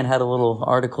Fruits of Zion had a little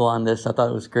article on this. I thought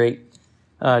it was great.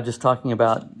 Just talking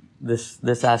about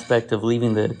this aspect of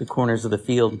leaving the corners of the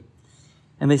field.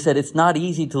 And they said, it's not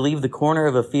easy to leave the corner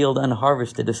of a field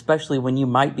unharvested, especially when you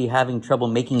might be having trouble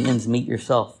making ends meet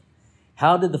yourself.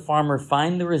 How did the farmer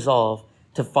find the resolve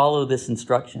to follow this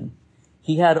instruction?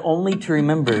 He had only to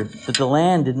remember that the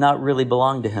land did not really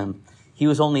belong to him. He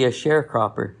was only a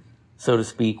sharecropper, so to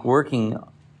speak, working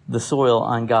the soil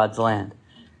on God's land.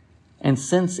 And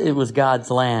since it was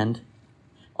God's land,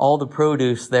 all the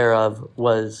produce thereof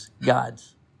was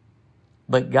God's.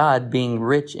 But God, being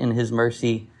rich in his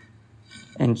mercy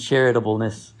and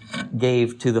charitableness,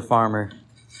 gave to the farmer,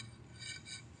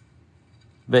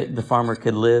 that the farmer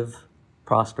could live,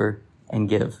 prosper, and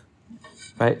give.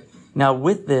 Right? Now,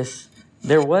 with this,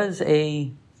 there was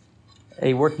a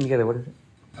working together. What is it?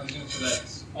 I was going to say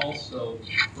that's also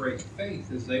great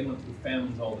faith, as they went through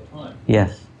famines all the time.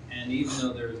 Yes. And even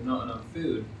though there was not enough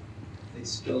food, they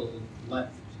still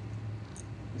left.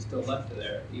 They still left it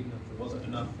there, even if there wasn't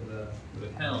enough for the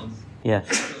towns. Yes.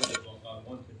 They still did what God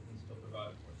wanted and still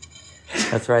provided for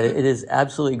them. That's right. It is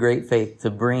absolutely great faith to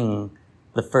bring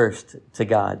the first to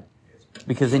God,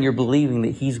 because then you're believing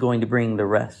that he's going to bring the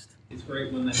rest. It's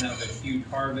great when they have a huge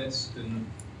harvest and,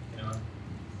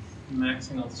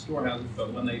 maxing out the storehouses,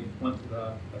 but when they went through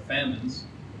the famines,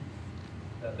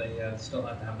 that they still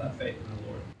have to have that faith in the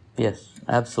Lord. Yes,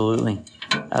 absolutely.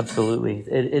 Absolutely.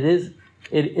 It is,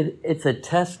 It's a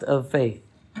test of faith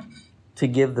to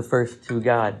give the first to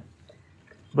God.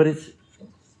 But it's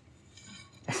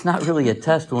not really a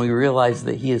test when we realize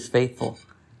that He is faithful.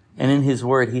 And in His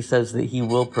Word, He says that He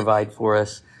will provide for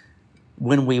us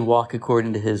when we walk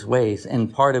according to His ways.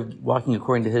 And part of walking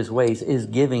according to His ways is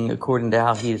giving according to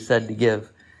how He is said to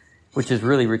give, which is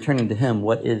really returning to Him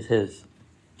what is His.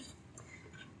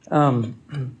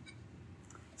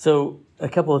 So a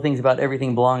couple of things about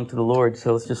everything belonging to the Lord.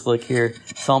 So let's just look here.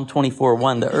 Psalm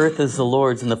 24:1. The earth is the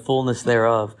Lord's and the fullness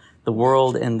thereof, the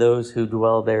world and those who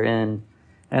dwell therein.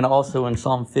 And also in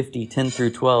Psalm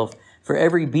 50:10-12. For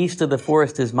every beast of the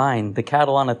forest is mine, the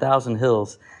cattle on 1,000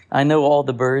 hills. I know all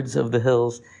the birds of the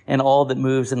hills, and all that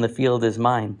moves in the field is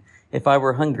mine. If I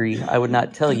were hungry, I would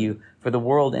not tell you, for the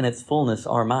world and its fullness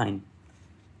are mine.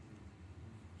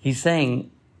 He's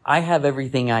saying, I have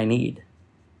everything I need.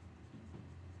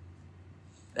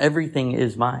 Everything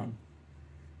is mine.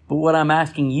 But what I'm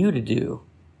asking you to do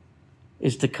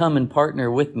is to come and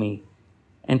partner with me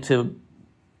and to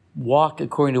walk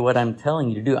according to what I'm telling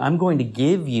you to do. I'm going to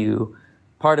give you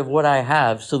part of what I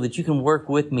have so that you can work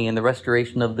with me in the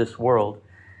restoration of this world.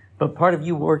 But part of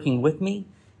you working with me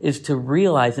is to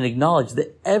realize and acknowledge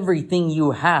that everything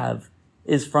you have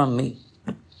is from me.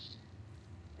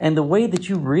 And the way that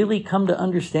you really come to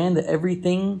understand that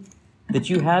everything that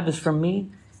you have is from me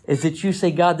is that you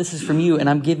say, God, this is from you, and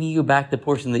I'm giving you back the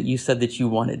portion that you said that you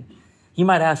wanted. You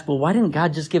might ask, well, why didn't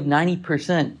God just give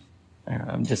 90%?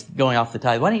 I'm just going off the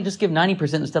tithe. Why don't you just give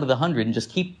 90% instead of the 100 and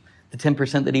just keep the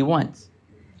 10% that He wants?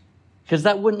 Because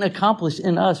that wouldn't accomplish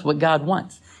in us what God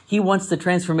wants. He wants the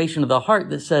transformation of the heart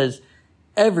that says,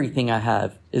 everything I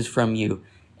have is from you.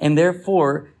 And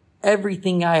therefore,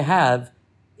 everything I have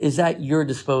is at your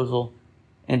disposal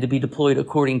and to be deployed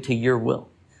according to your will.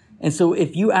 And so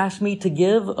if you ask me to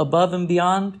give above and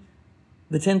beyond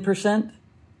the 10%,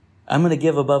 I'm going to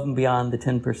give above and beyond the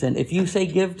 10%. If you say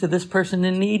give to this person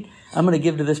in need, I'm going to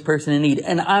give to this person in need.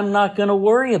 And I'm not going to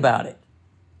worry about it.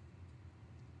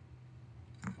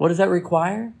 What does that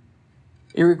require?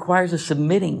 It requires a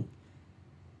submitting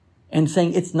and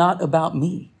saying it's not about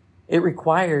me. It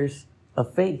requires a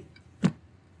faith.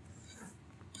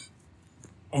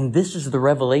 And this is the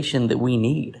revelation that we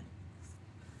need.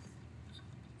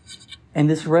 And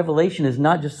this revelation is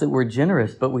not just that we're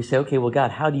generous, but we say, okay, well,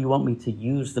 God, how do you want me to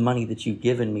use the money that you've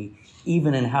given me,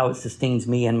 even in how it sustains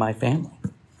me and my family?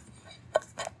 Do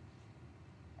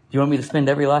you want me to spend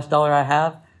every last dollar I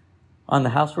have on the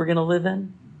house we're going to live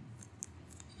in?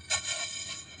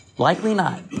 Likely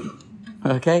not.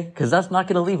 Okay? Because that's not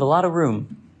going to leave a lot of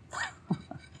room.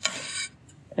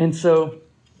 And so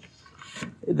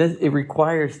it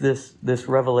requires this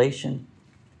revelation.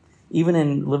 Even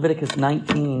in Leviticus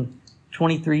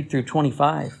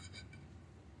 19:23-25.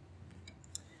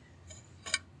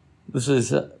 This is,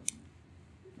 the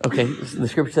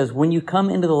scripture says, when you come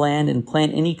into the land and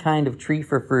plant any kind of tree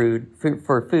for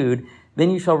food,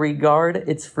 then you shall regard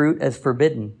its fruit as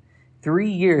forbidden.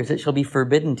 3 years it shall be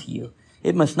forbidden to you.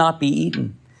 It must not be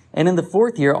eaten. And in the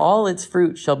 4th year, all its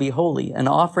fruit shall be holy, an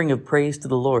offering of praise to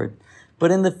the Lord.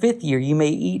 But in the 5th year, you may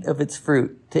eat of its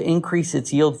fruit to increase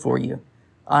its yield for you.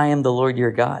 I am the Lord your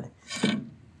God.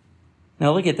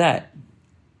 Now look at that.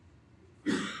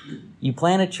 You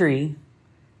plant a tree,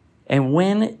 and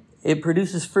when it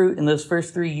produces fruit in those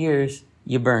first 3 years,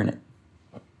 you burn it.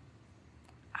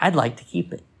 I'd like to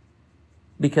keep it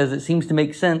because it seems to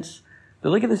make sense. But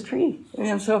look at this tree. I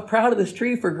mean, I'm so proud of this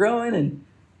tree for growing and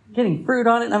getting fruit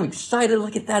on it. And I'm excited.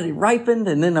 Look at that. It ripened,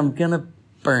 and then I'm going to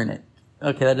burn it.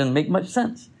 Okay, that doesn't make much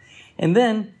sense. And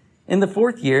then in the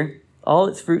 4th year, all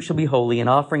its fruit shall be holy, an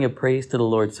offering of praise to the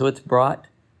Lord. So it's brought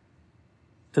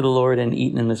to the Lord and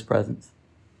eaten in His presence.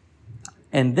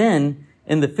 And then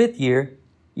in the 5th year,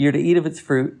 you're to eat of its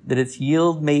fruit, that its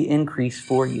yield may increase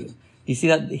for you. You see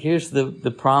that? Here's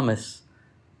the promise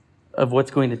of what's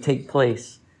going to take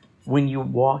place when you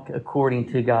walk according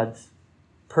to God's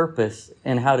purpose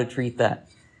and how to treat that,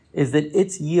 is that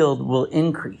its yield will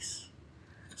increase.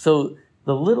 So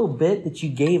the little bit that you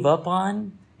gave up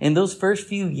on in those first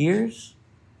few years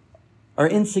are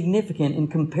insignificant in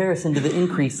comparison to the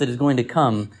increase that is going to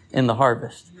come in the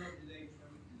harvest.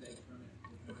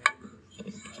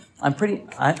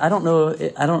 I don't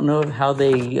know how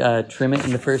they trim it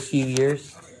in the first few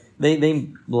years. They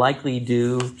likely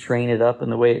do train it up in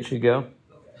the way it should go.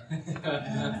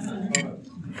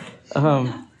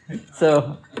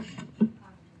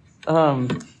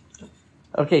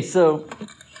 Okay, so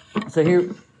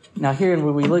here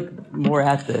when we look more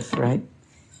at this, right?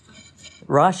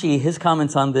 Rashi, his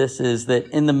comments on this is that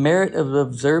in the merit of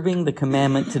observing the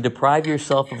commandment to deprive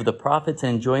yourself of the profits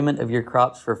and enjoyment of your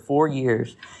crops for 4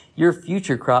 years, your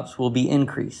future crops will be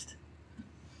increased.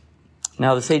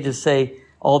 Now the sages say,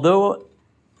 although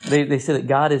they say that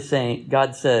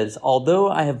God says, although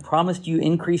I have promised you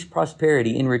increased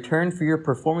prosperity in return for your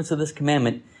performance of this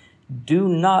commandment, do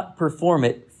not perform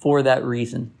it for that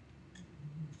reason.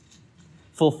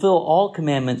 Fulfill all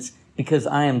commandments because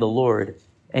I am the Lord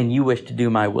and you wish to do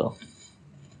my will.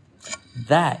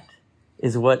 That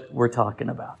is what we're talking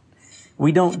about.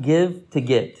 We don't give to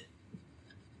get.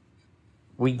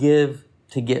 We give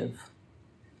to give.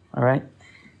 All right?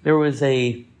 There was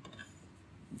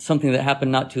something that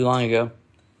happened not too long ago.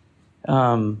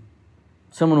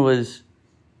 Someone was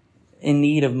in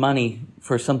need of money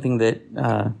for something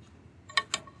that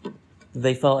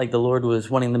they felt like the Lord was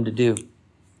wanting them to do.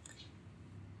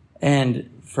 And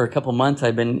for a couple months,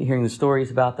 I've been hearing the stories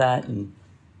about that and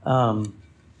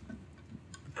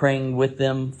praying with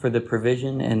them for the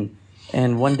provision.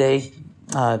 And one day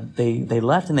they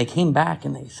left and they came back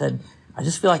and they said, I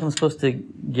just feel like I'm supposed to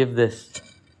give this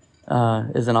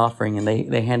as an offering. And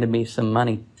they handed me some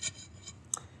money.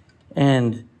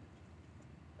 And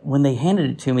when they handed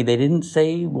it to me, they didn't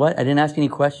say what. I didn't ask any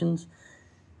questions.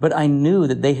 But I knew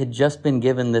that they had just been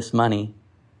given this money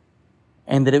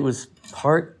and that it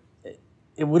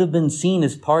would have been seen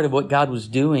as part of what God was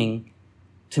doing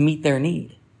to meet their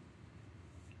need.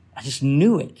 I just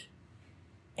knew it.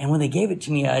 And when they gave it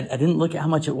to me, I didn't look at how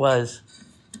much it was.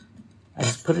 I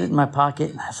just put it in my pocket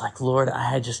and I was like, Lord,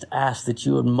 I had just asked that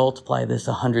you would multiply this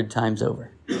 100 times over.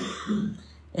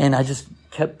 And I just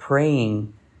kept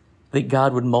praying that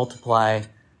God would multiply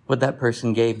what that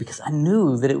person gave because I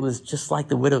knew that it was just like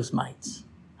the widow's mites.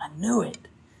 I knew it.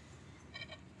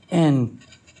 And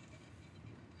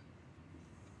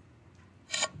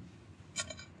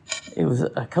it was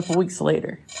a couple weeks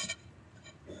later.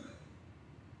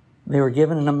 They were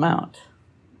given an amount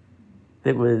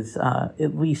that was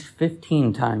at least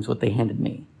 15 times what they handed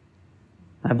me.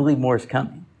 I believe more is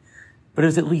coming. But it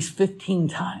was at least 15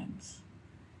 times.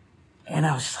 And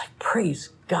I was just like, praise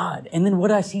God. And then what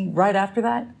did I see right after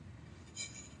that?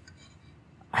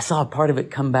 I saw a part of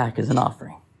it come back as an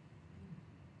offering.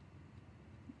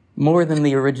 More than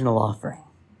the original offering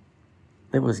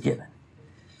that was given.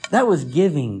 That was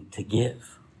giving to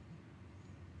give.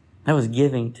 That was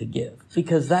giving to give.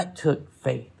 Because that took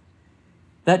faith.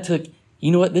 That took,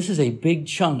 you know what, this is a big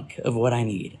chunk of what I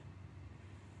need.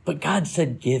 But God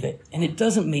said give it. And it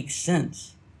doesn't make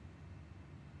sense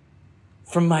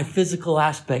from my physical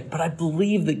aspect. But I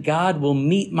believe that God will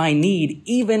meet my need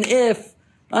even if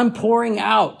I'm pouring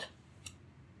out.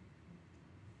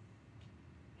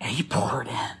 And He poured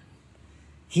in.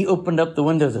 He opened up the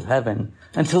windows of heaven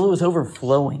until it was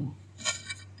overflowing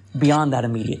beyond that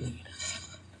immediate need.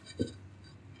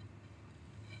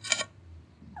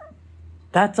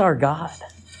 That's our God.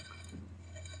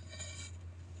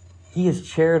 He is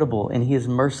charitable and He is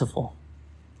merciful.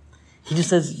 He just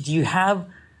says, do you have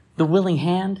the willing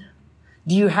hand?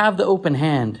 Do you have the open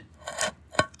hand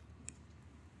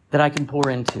that I can pour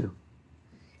into?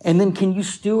 And then can you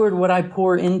steward what I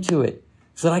pour into it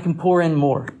so that I can pour in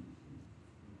more?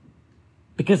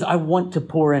 Because I want to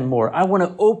pour in more. I want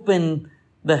to open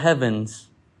the heavens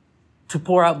to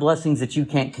pour out blessings that you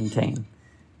can't contain.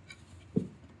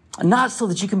 Not so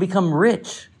that you can become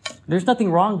rich. There's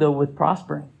nothing wrong, though, with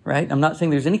prospering, right? I'm not saying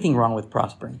there's anything wrong with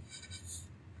prospering.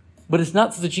 But it's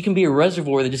not so that you can be a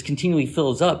reservoir that just continually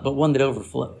fills up, but one that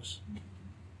overflows.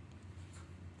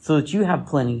 So that you have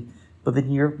plenty, but then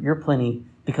your plenty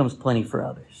becomes plenty for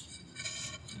others.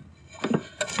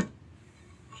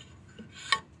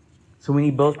 So we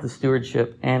need both the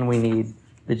stewardship and we need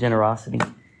the generosity.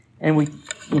 And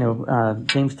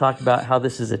James talked about how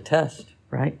this is a test,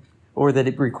 right? Or that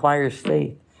it requires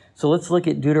faith. So let's look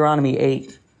at Deuteronomy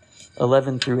 8,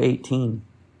 11 through 18.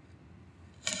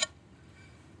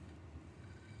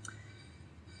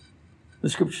 The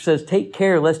scripture says, take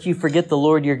care lest you forget the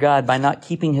Lord your God by not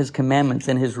keeping His commandments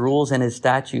and His rules and His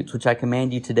statutes, which I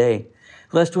command you today.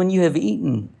 Lest when you have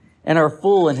eaten and are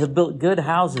full and have built good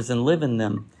houses and live in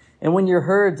them, and when your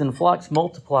herds and flocks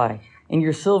multiply, and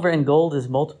your silver and gold is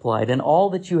multiplied, and all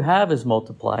that you have is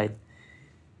multiplied,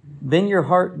 then your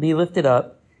heart be lifted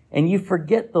up, and you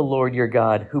forget the Lord your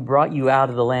God, who brought you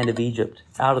out of the land of Egypt,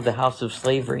 out of the house of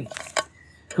slavery,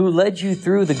 who led you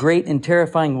through the great and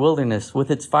terrifying wilderness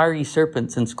with its fiery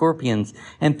serpents and scorpions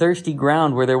and thirsty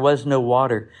ground where there was no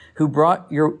water, who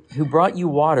brought you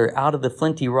water out of the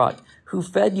flinty rock, who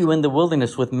fed you in the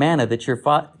wilderness with manna that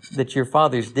your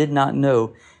fathers did not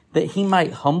know, that He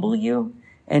might humble you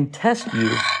and test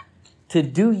you to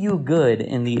do you good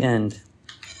in the end.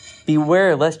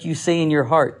 Beware lest you say in your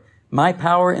heart, my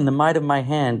power and the might of my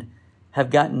hand have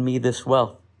gotten me this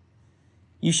wealth.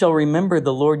 You shall remember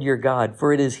the Lord your God,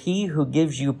 for it is he who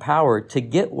gives you power to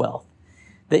get wealth,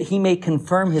 that he may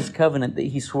confirm his covenant that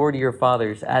he swore to your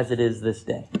fathers as it is this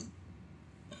day.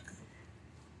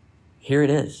 Here it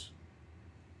is.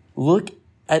 Look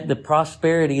at the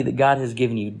prosperity that God has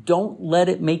given you. Don't let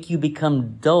it make you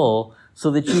become dull so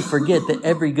that you forget that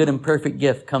every good and perfect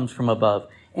gift comes from above,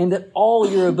 and that all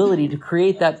your ability to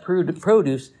create that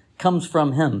produce comes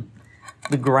from him.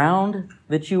 The ground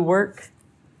that you work,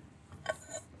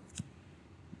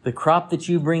 the crop that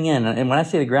you bring in, and when I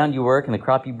say the ground you work and the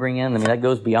crop you bring in, I mean, that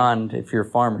goes beyond if you're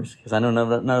farmers, because I know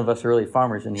none of us are really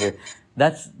farmers in here.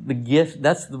 That's the gift,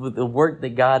 that's the work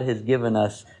that God has given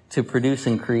us to produce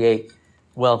and create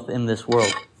wealth in this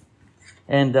world.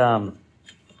 And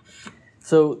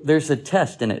so there's a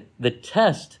test in it. The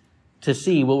test to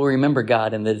see, will we remember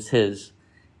God and that it's his?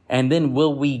 And then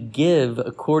will we give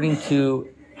according to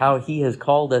how he has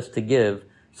called us to give,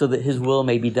 so that his will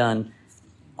may be done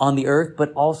on the earth,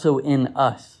 but also in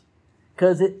us?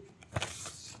 Because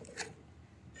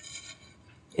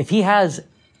if he has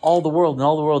all the world and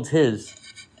all the world's his,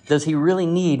 does he really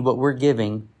need what we're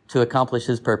giving to accomplish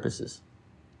his purposes?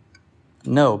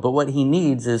 No, but what he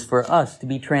needs is for us to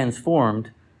be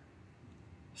transformed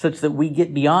such that we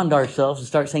get beyond ourselves and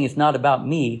start saying it's not about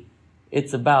me,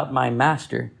 it's about my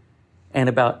master and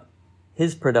about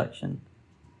his production,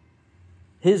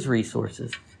 his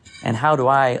resources, and how do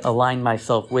I align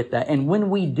myself with that? And when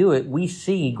we do it, we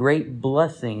see great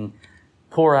blessing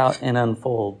pour out and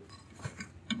unfold.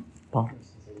 Paul?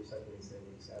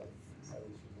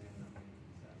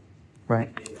 Right.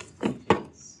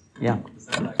 Yeah. It's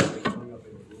not like we hung up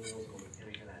in the rules on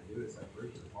can I do it. It's like,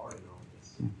 where's your heart in all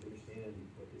this? Understand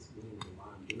what this means and why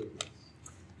I'm doing this.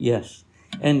 Yes.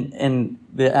 And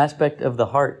the aspect of the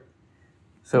heart.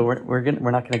 So we're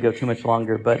not going to go too much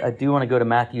longer, but I do want to go to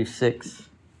Matthew 6,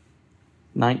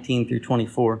 19 through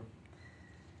 24.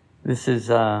 This is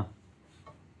a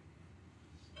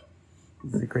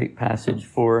great passage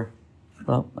for,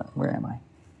 well, where am I?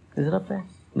 Is it up there?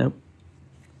 Nope.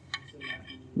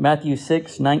 Matthew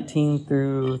 6, 19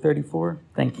 through 34.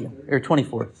 Thank you. Or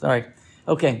 24, sorry.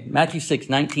 Okay, Matthew 6,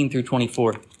 19 through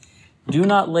 24. Do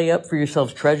not lay up for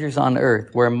yourselves treasures on earth,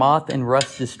 where moth and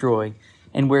rust destroy,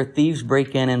 and where thieves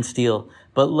break in and steal.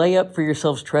 But lay up for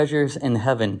yourselves treasures in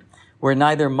heaven, where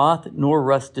neither moth nor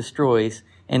rust destroys,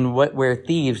 and where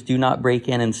thieves do not break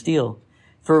in and steal.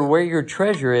 For where your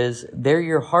treasure is, there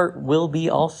your heart will be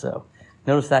also.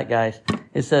 Notice that, guys.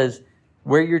 It says,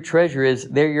 where your treasure is,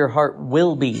 there your heart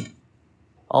will be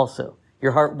also.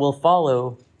 Your heart will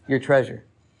follow your treasure.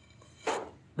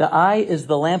 The eye is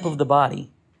the lamp of the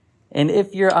body. And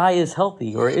if your eye is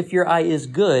healthy, or if your eye is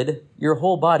good, your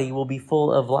whole body will be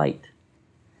full of light.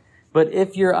 But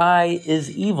if your eye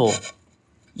is evil,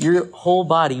 your whole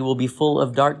body will be full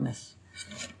of darkness.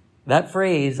 That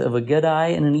phrase of a good eye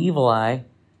and an evil eye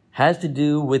has to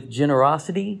do with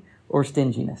generosity or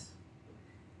stinginess.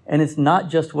 And it's not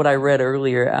just what I read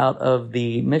earlier out of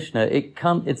the Mishnah.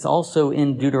 It's also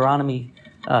in Deuteronomy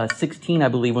 16, I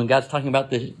believe, when God's talking about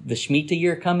the Shemitah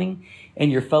year coming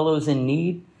and your fellows in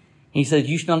need. He says,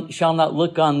 you shall not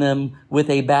look on them with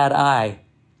a bad eye.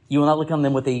 You will not look on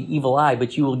them with an evil eye,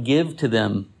 but you will give to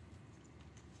them.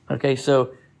 Okay,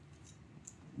 so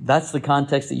that's the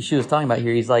context that Yeshua is talking about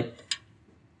here. He's like,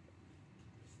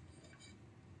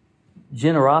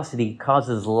 generosity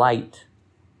causes light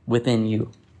within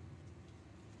you.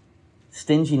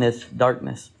 Stinginess,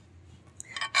 darkness.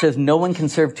 It says, no one can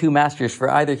serve two masters, for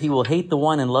either he will hate the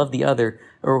one and love the other,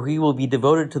 or he will be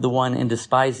devoted to the one and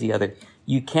despise the other.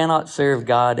 You cannot serve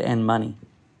God and money.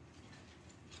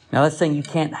 Now that's saying you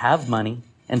can't have money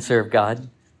and serve God,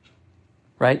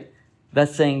 right?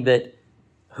 That's saying that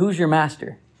who's your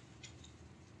master?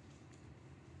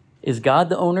 Is God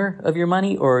the owner of your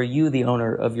money, or are you the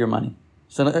owner of your money?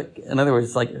 So in other words,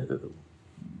 it's like,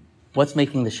 what's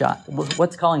making the shot?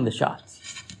 What's calling the shots?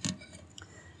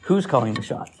 Who's calling the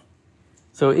shots?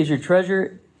 So is your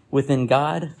treasure within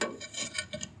God?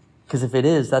 Because if it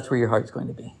is, that's where your heart's going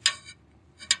to be.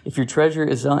 If your treasure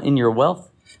is in your wealth,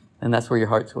 then that's where your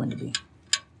heart's going to be.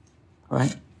 All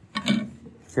right?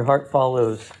 Your heart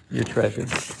follows your treasure.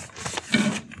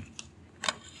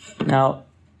 Now,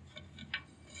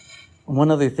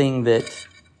 one other thing that,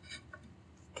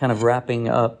 kind of wrapping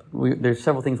up, there's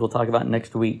several things we'll talk about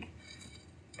next week,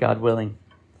 God willing.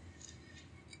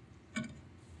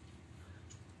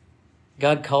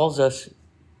 God calls us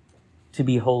to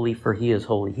be holy, for he is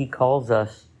holy. He calls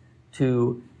us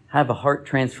to have a heart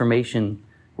transformation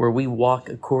where we walk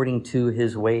according to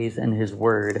his ways and his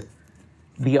word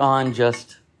beyond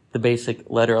just the basic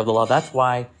letter of the law. That's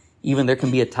why even there can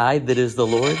be a tithe that is the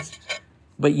Lord's,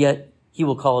 but yet he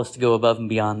will call us to go above and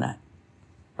beyond that,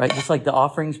 right? Just like the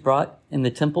offerings brought in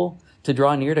the temple to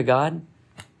draw near to God,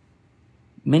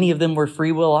 many of them were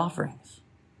free will offerings.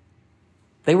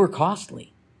 They were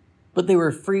costly, but they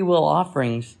were free will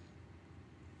offerings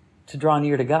to draw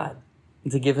near to God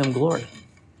and to give him glory.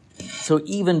 So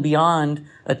even beyond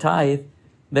a tithe,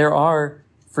 there are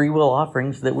free will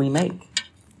offerings that we make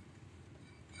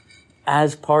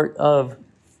as part of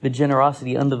the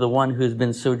generosity unto the one who has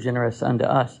been so generous unto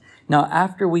us. Now,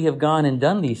 after we have gone and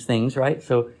done these things, right?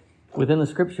 So within the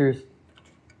scriptures,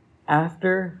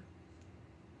 after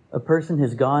a person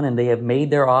has gone and they have made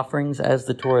their offerings, as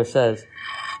the Torah says,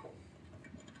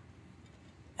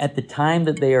 at the time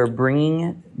that they are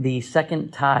bringing the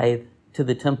second tithe to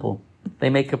the temple,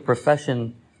 they make a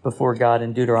profession before God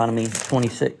in Deuteronomy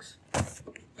 26.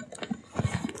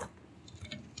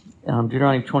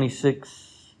 Deuteronomy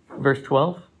 26, verse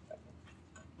 12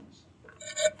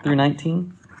 through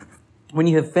 19. When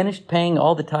you have finished paying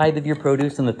all the tithe of your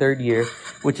produce in the third year,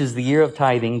 which is the year of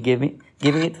tithing, giving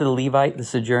it to the Levite, the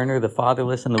sojourner, the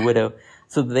fatherless, and the widow,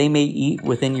 so that they may eat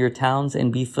within your towns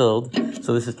and be filled.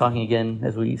 So this is talking again,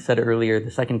 as we said earlier,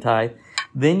 the second tithe.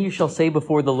 Then you shall say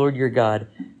before the Lord your God,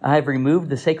 I have removed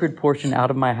the sacred portion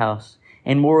out of my house,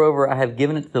 and moreover I have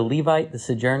given it to the Levite, the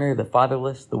sojourner, the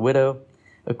fatherless, the widow,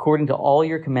 according to all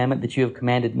your commandment that you have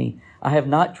commanded me. I have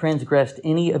not transgressed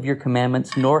any of your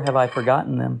commandments, nor have I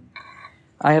forgotten them.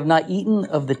 I have not eaten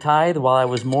of the tithe while I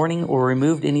was mourning, or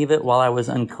removed any of it while I was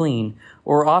unclean,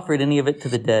 or offered any of it to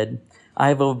the dead. I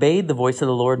have obeyed the voice of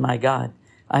the Lord my God.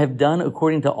 I have done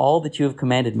according to all that you have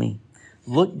commanded me.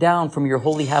 Look down from your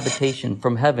holy habitation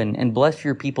from heaven and bless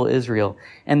your people Israel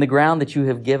and the ground that you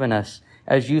have given us,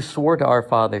 as you swore to our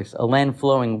fathers, a land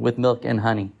flowing with milk and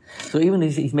honey. So even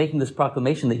as he's making this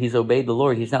proclamation that he's obeyed the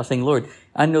Lord, he's now saying, Lord,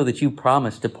 I know that you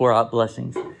promised to pour out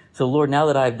blessings. So Lord, now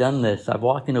that I've done this, I've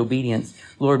walked in obedience,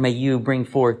 Lord, may you bring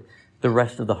forth the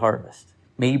rest of the harvest.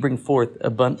 May you bring forth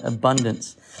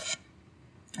abundance.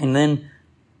 And then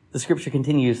the scripture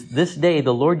continues, this day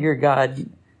the Lord your God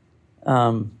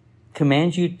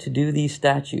commands you to do these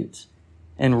statutes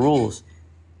and rules.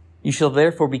 You shall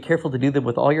therefore be careful to do them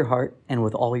with all your heart and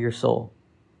with all your soul.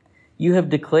 You have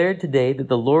declared today that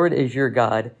the Lord is your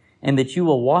God, and that you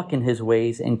will walk in his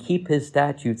ways and keep his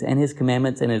statutes and his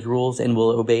commandments and his rules and will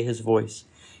obey his voice.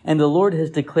 And the Lord has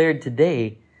declared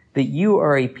today that you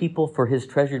are a people for his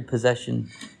treasured possession,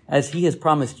 as he has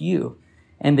promised you,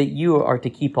 and that you are to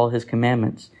keep all his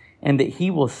commandments, and that he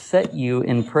will set you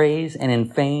in praise and in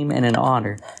fame and in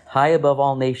honor, high above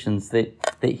all nations that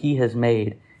he has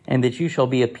made, and that you shall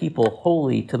be a people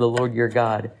holy to the Lord your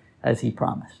God, as he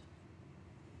promised.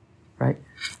 Right?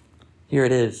 Here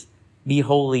it is. Be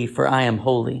holy, for I am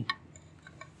holy.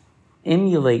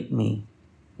 Emulate me.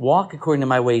 Walk according to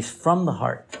my ways from the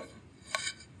heart.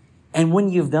 And when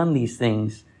you've done these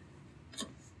things,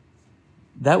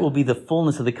 that will be the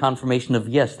fullness of the confirmation of,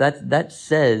 yes, that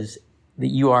says that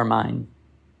you are mine.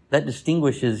 That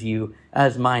distinguishes you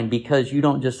as mine, because you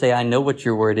don't just say, I know what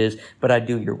your word is, but I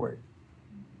do your word.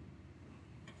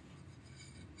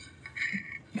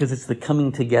 Because it's the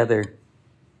coming together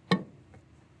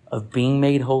of being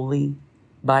made holy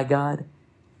by God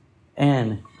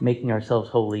and making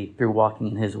ourselves holy through walking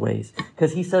in his ways.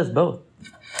 Because he says both.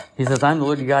 He says, I'm the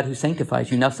Lord your God who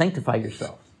sanctifies you. Now sanctify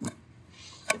yourselves.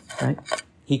 Right?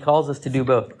 He calls us to do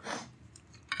both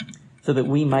so that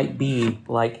we might be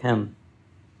like him.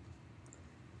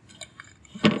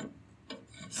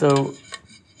 So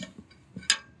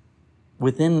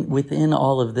within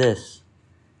all of this,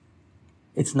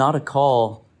 it's not a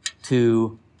call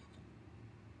to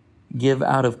give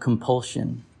out of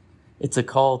compulsion. It's a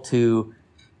call to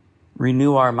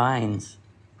renew our minds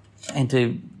and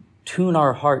to tune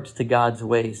our hearts to God's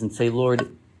ways and say,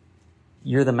 Lord,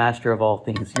 you're the master of all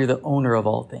things. You're the owner of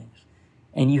all things.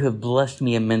 And you have blessed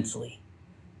me immensely.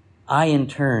 I, in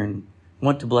turn,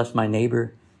 want to bless my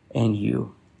neighbor and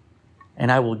you.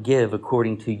 And I will give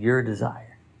according to your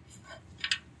desire.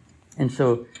 And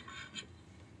so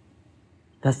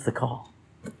that's the call.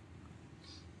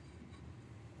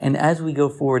 And as we go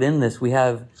forward in this, we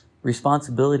have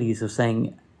responsibilities of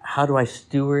saying, how do I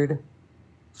steward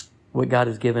what God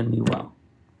has given me well?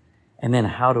 And then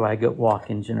how do I go walk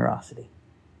in generosity?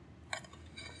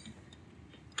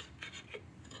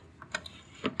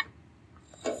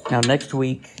 Now, next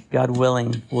week, God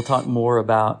willing, we'll talk more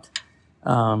about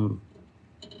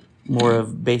more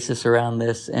of basis around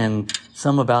this and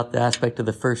some about the aspect of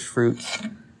the first fruits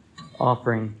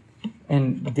offering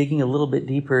and digging a little bit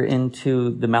deeper into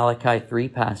the Malachi 3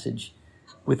 passage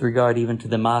with regard even to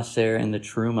the Maaser and the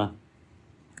Teruma,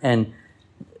 and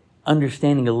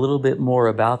understanding a little bit more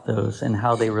about those and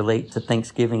how they relate to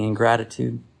thanksgiving and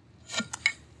gratitude.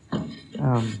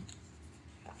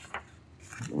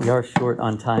 We are short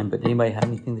on time, but anybody have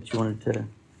anything that you wanted to?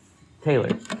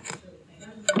 Taylor.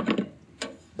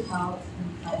 How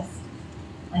impressed,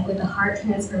 like with the heart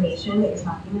transformation that you're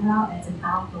talking about, it's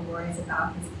about the Lord, it's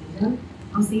about His kingdom.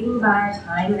 I'm thinking about our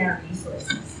time and our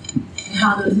resources, and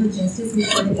how those are just as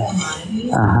important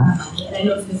commodities as money. And I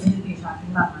know specifically you're talking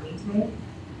about money today,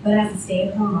 but as a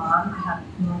stay-at-home mom, I have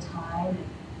more time, and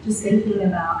just thinking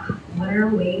about what are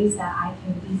ways that I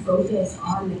can be focused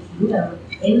on the kingdom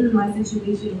in my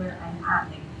situation where I'm at,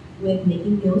 like with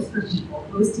making meals for people,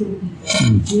 hosting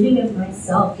people, giving of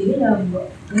myself, giving of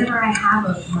whatever I have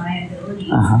of my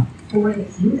abilities for the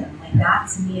kingdom. Like that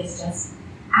to me is just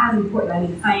as important. I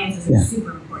mean, finances are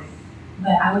super important,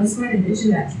 but I just wanted to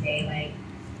mention that today.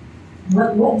 Like,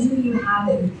 what do you have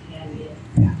that you can give?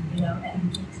 You know,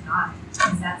 and give to God,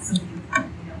 because that's so beautiful.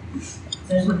 You know, so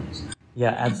I just wanted to mention that.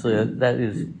 Yeah, absolutely. That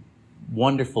is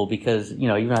wonderful because, you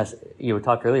know, even as you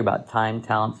talked earlier about time,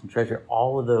 talents, and treasure,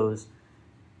 all of those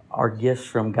are gifts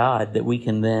from God that we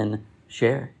can then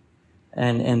share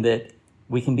and that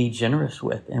we can be generous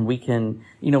with. And we can,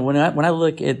 you know, when I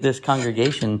look at this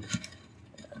congregation,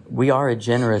 we are a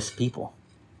generous people.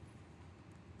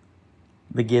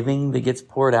 The giving that gets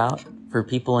poured out for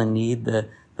people in need, the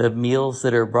meals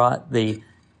that are brought, the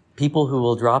people who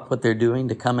will drop what they're doing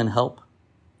to come and help.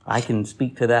 I can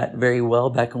speak to that very well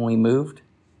back when we moved.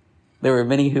 There were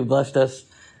many who blessed us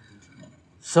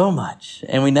so much,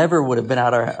 and we never would have been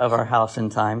out of our house in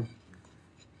time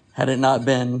had it not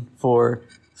been for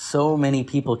so many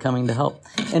people coming to help.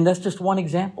 And that's just one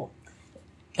example.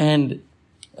 And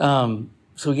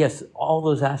so yes, all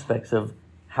those aspects of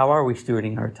how are we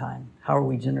stewarding our time? How are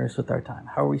we generous with our time?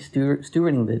 How are we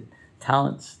stewarding the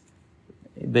talents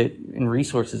and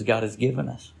resources God has given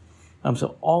us?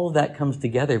 So all of that comes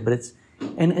together, but it's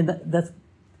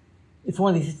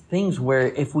one of these things where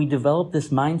if we develop this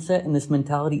mindset and this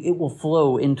mentality, it will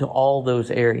flow into all those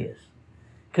areas,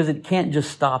 because it can't just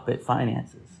stop at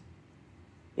finances.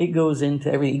 It goes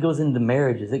into everything. It goes into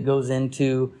marriages. It goes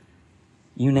into,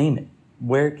 you name it.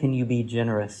 Where can you be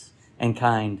generous and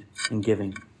kind and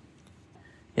giving?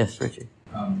 Yes, Richard.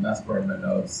 That's part of my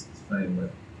notes. It's funny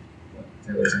what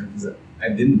Taylor said, because I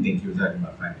didn't think you were talking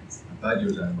about finance. I thought you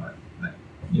were talking about, like,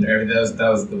 you know, everything. That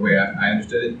was the way I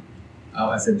understood it.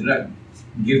 I said, do not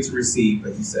give to receive,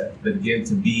 like you said, but give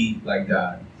to be like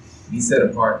God. Be set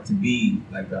apart to be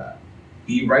like God.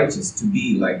 Be righteous to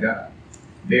be like God.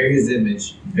 Bear His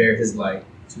image, bear His light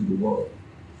to the world.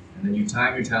 And then you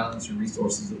time your talents, your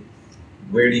resources.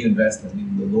 Where do you invest them?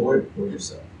 In the Lord or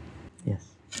yourself? Yes.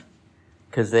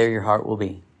 Because there your heart will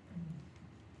be.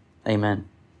 Amen.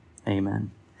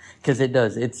 Amen. Because it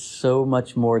does. It's so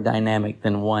much more dynamic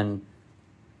than one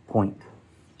point.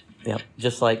 Yep.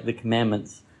 Just like the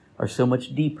commandments are so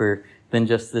much deeper than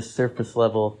just this surface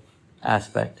level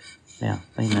aspect. Yeah.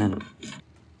 Amen.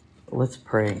 Let's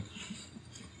pray.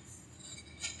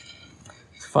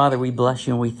 Father, we bless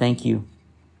you and we thank you.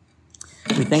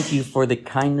 We thank you for the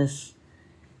kindness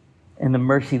and the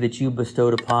mercy that you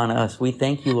bestowed upon us. We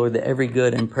thank you, Lord, that every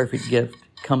good and perfect gift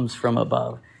comes from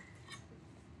above.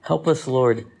 Help us,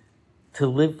 Lord, to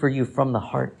live for you from the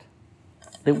heart,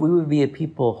 that we would be a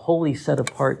people wholly set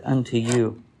apart unto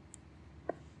you,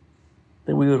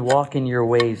 that we would walk in your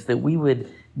ways, that we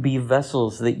would be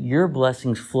vessels that your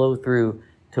blessings flow through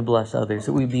to bless others,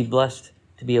 that we'd be blessed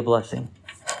to be a blessing.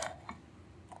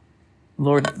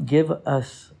 Lord, give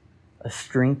us a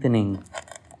strengthening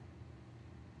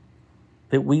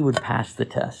that we would pass the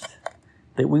test,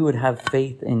 that we would have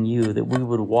faith in you, that we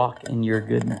would walk in your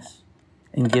goodness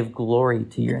and give glory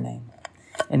to your name.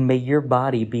 And may your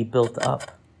body be built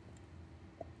up.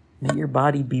 May your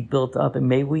body be built up, and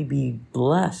may we be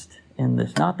blessed in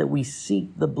this. Not that we seek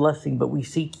the blessing, but we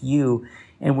seek you,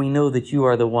 and we know that you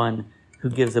are the one who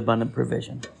gives abundant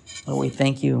provision. Lord, we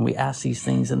thank you, and we ask these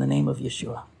things in the name of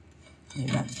Yeshua.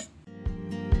 Amen.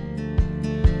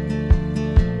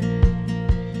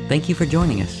 Thank you for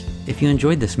joining us. If you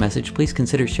enjoyed this message, please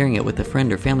consider sharing it with a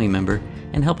friend or family member,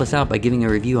 and help us out by giving a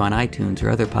review on iTunes or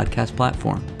other podcast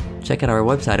platform. Check out our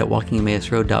website at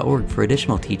walkingemmausroad.org for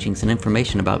additional teachings and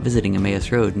information about visiting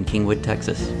Emmaus Road in Kingwood,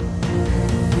 Texas.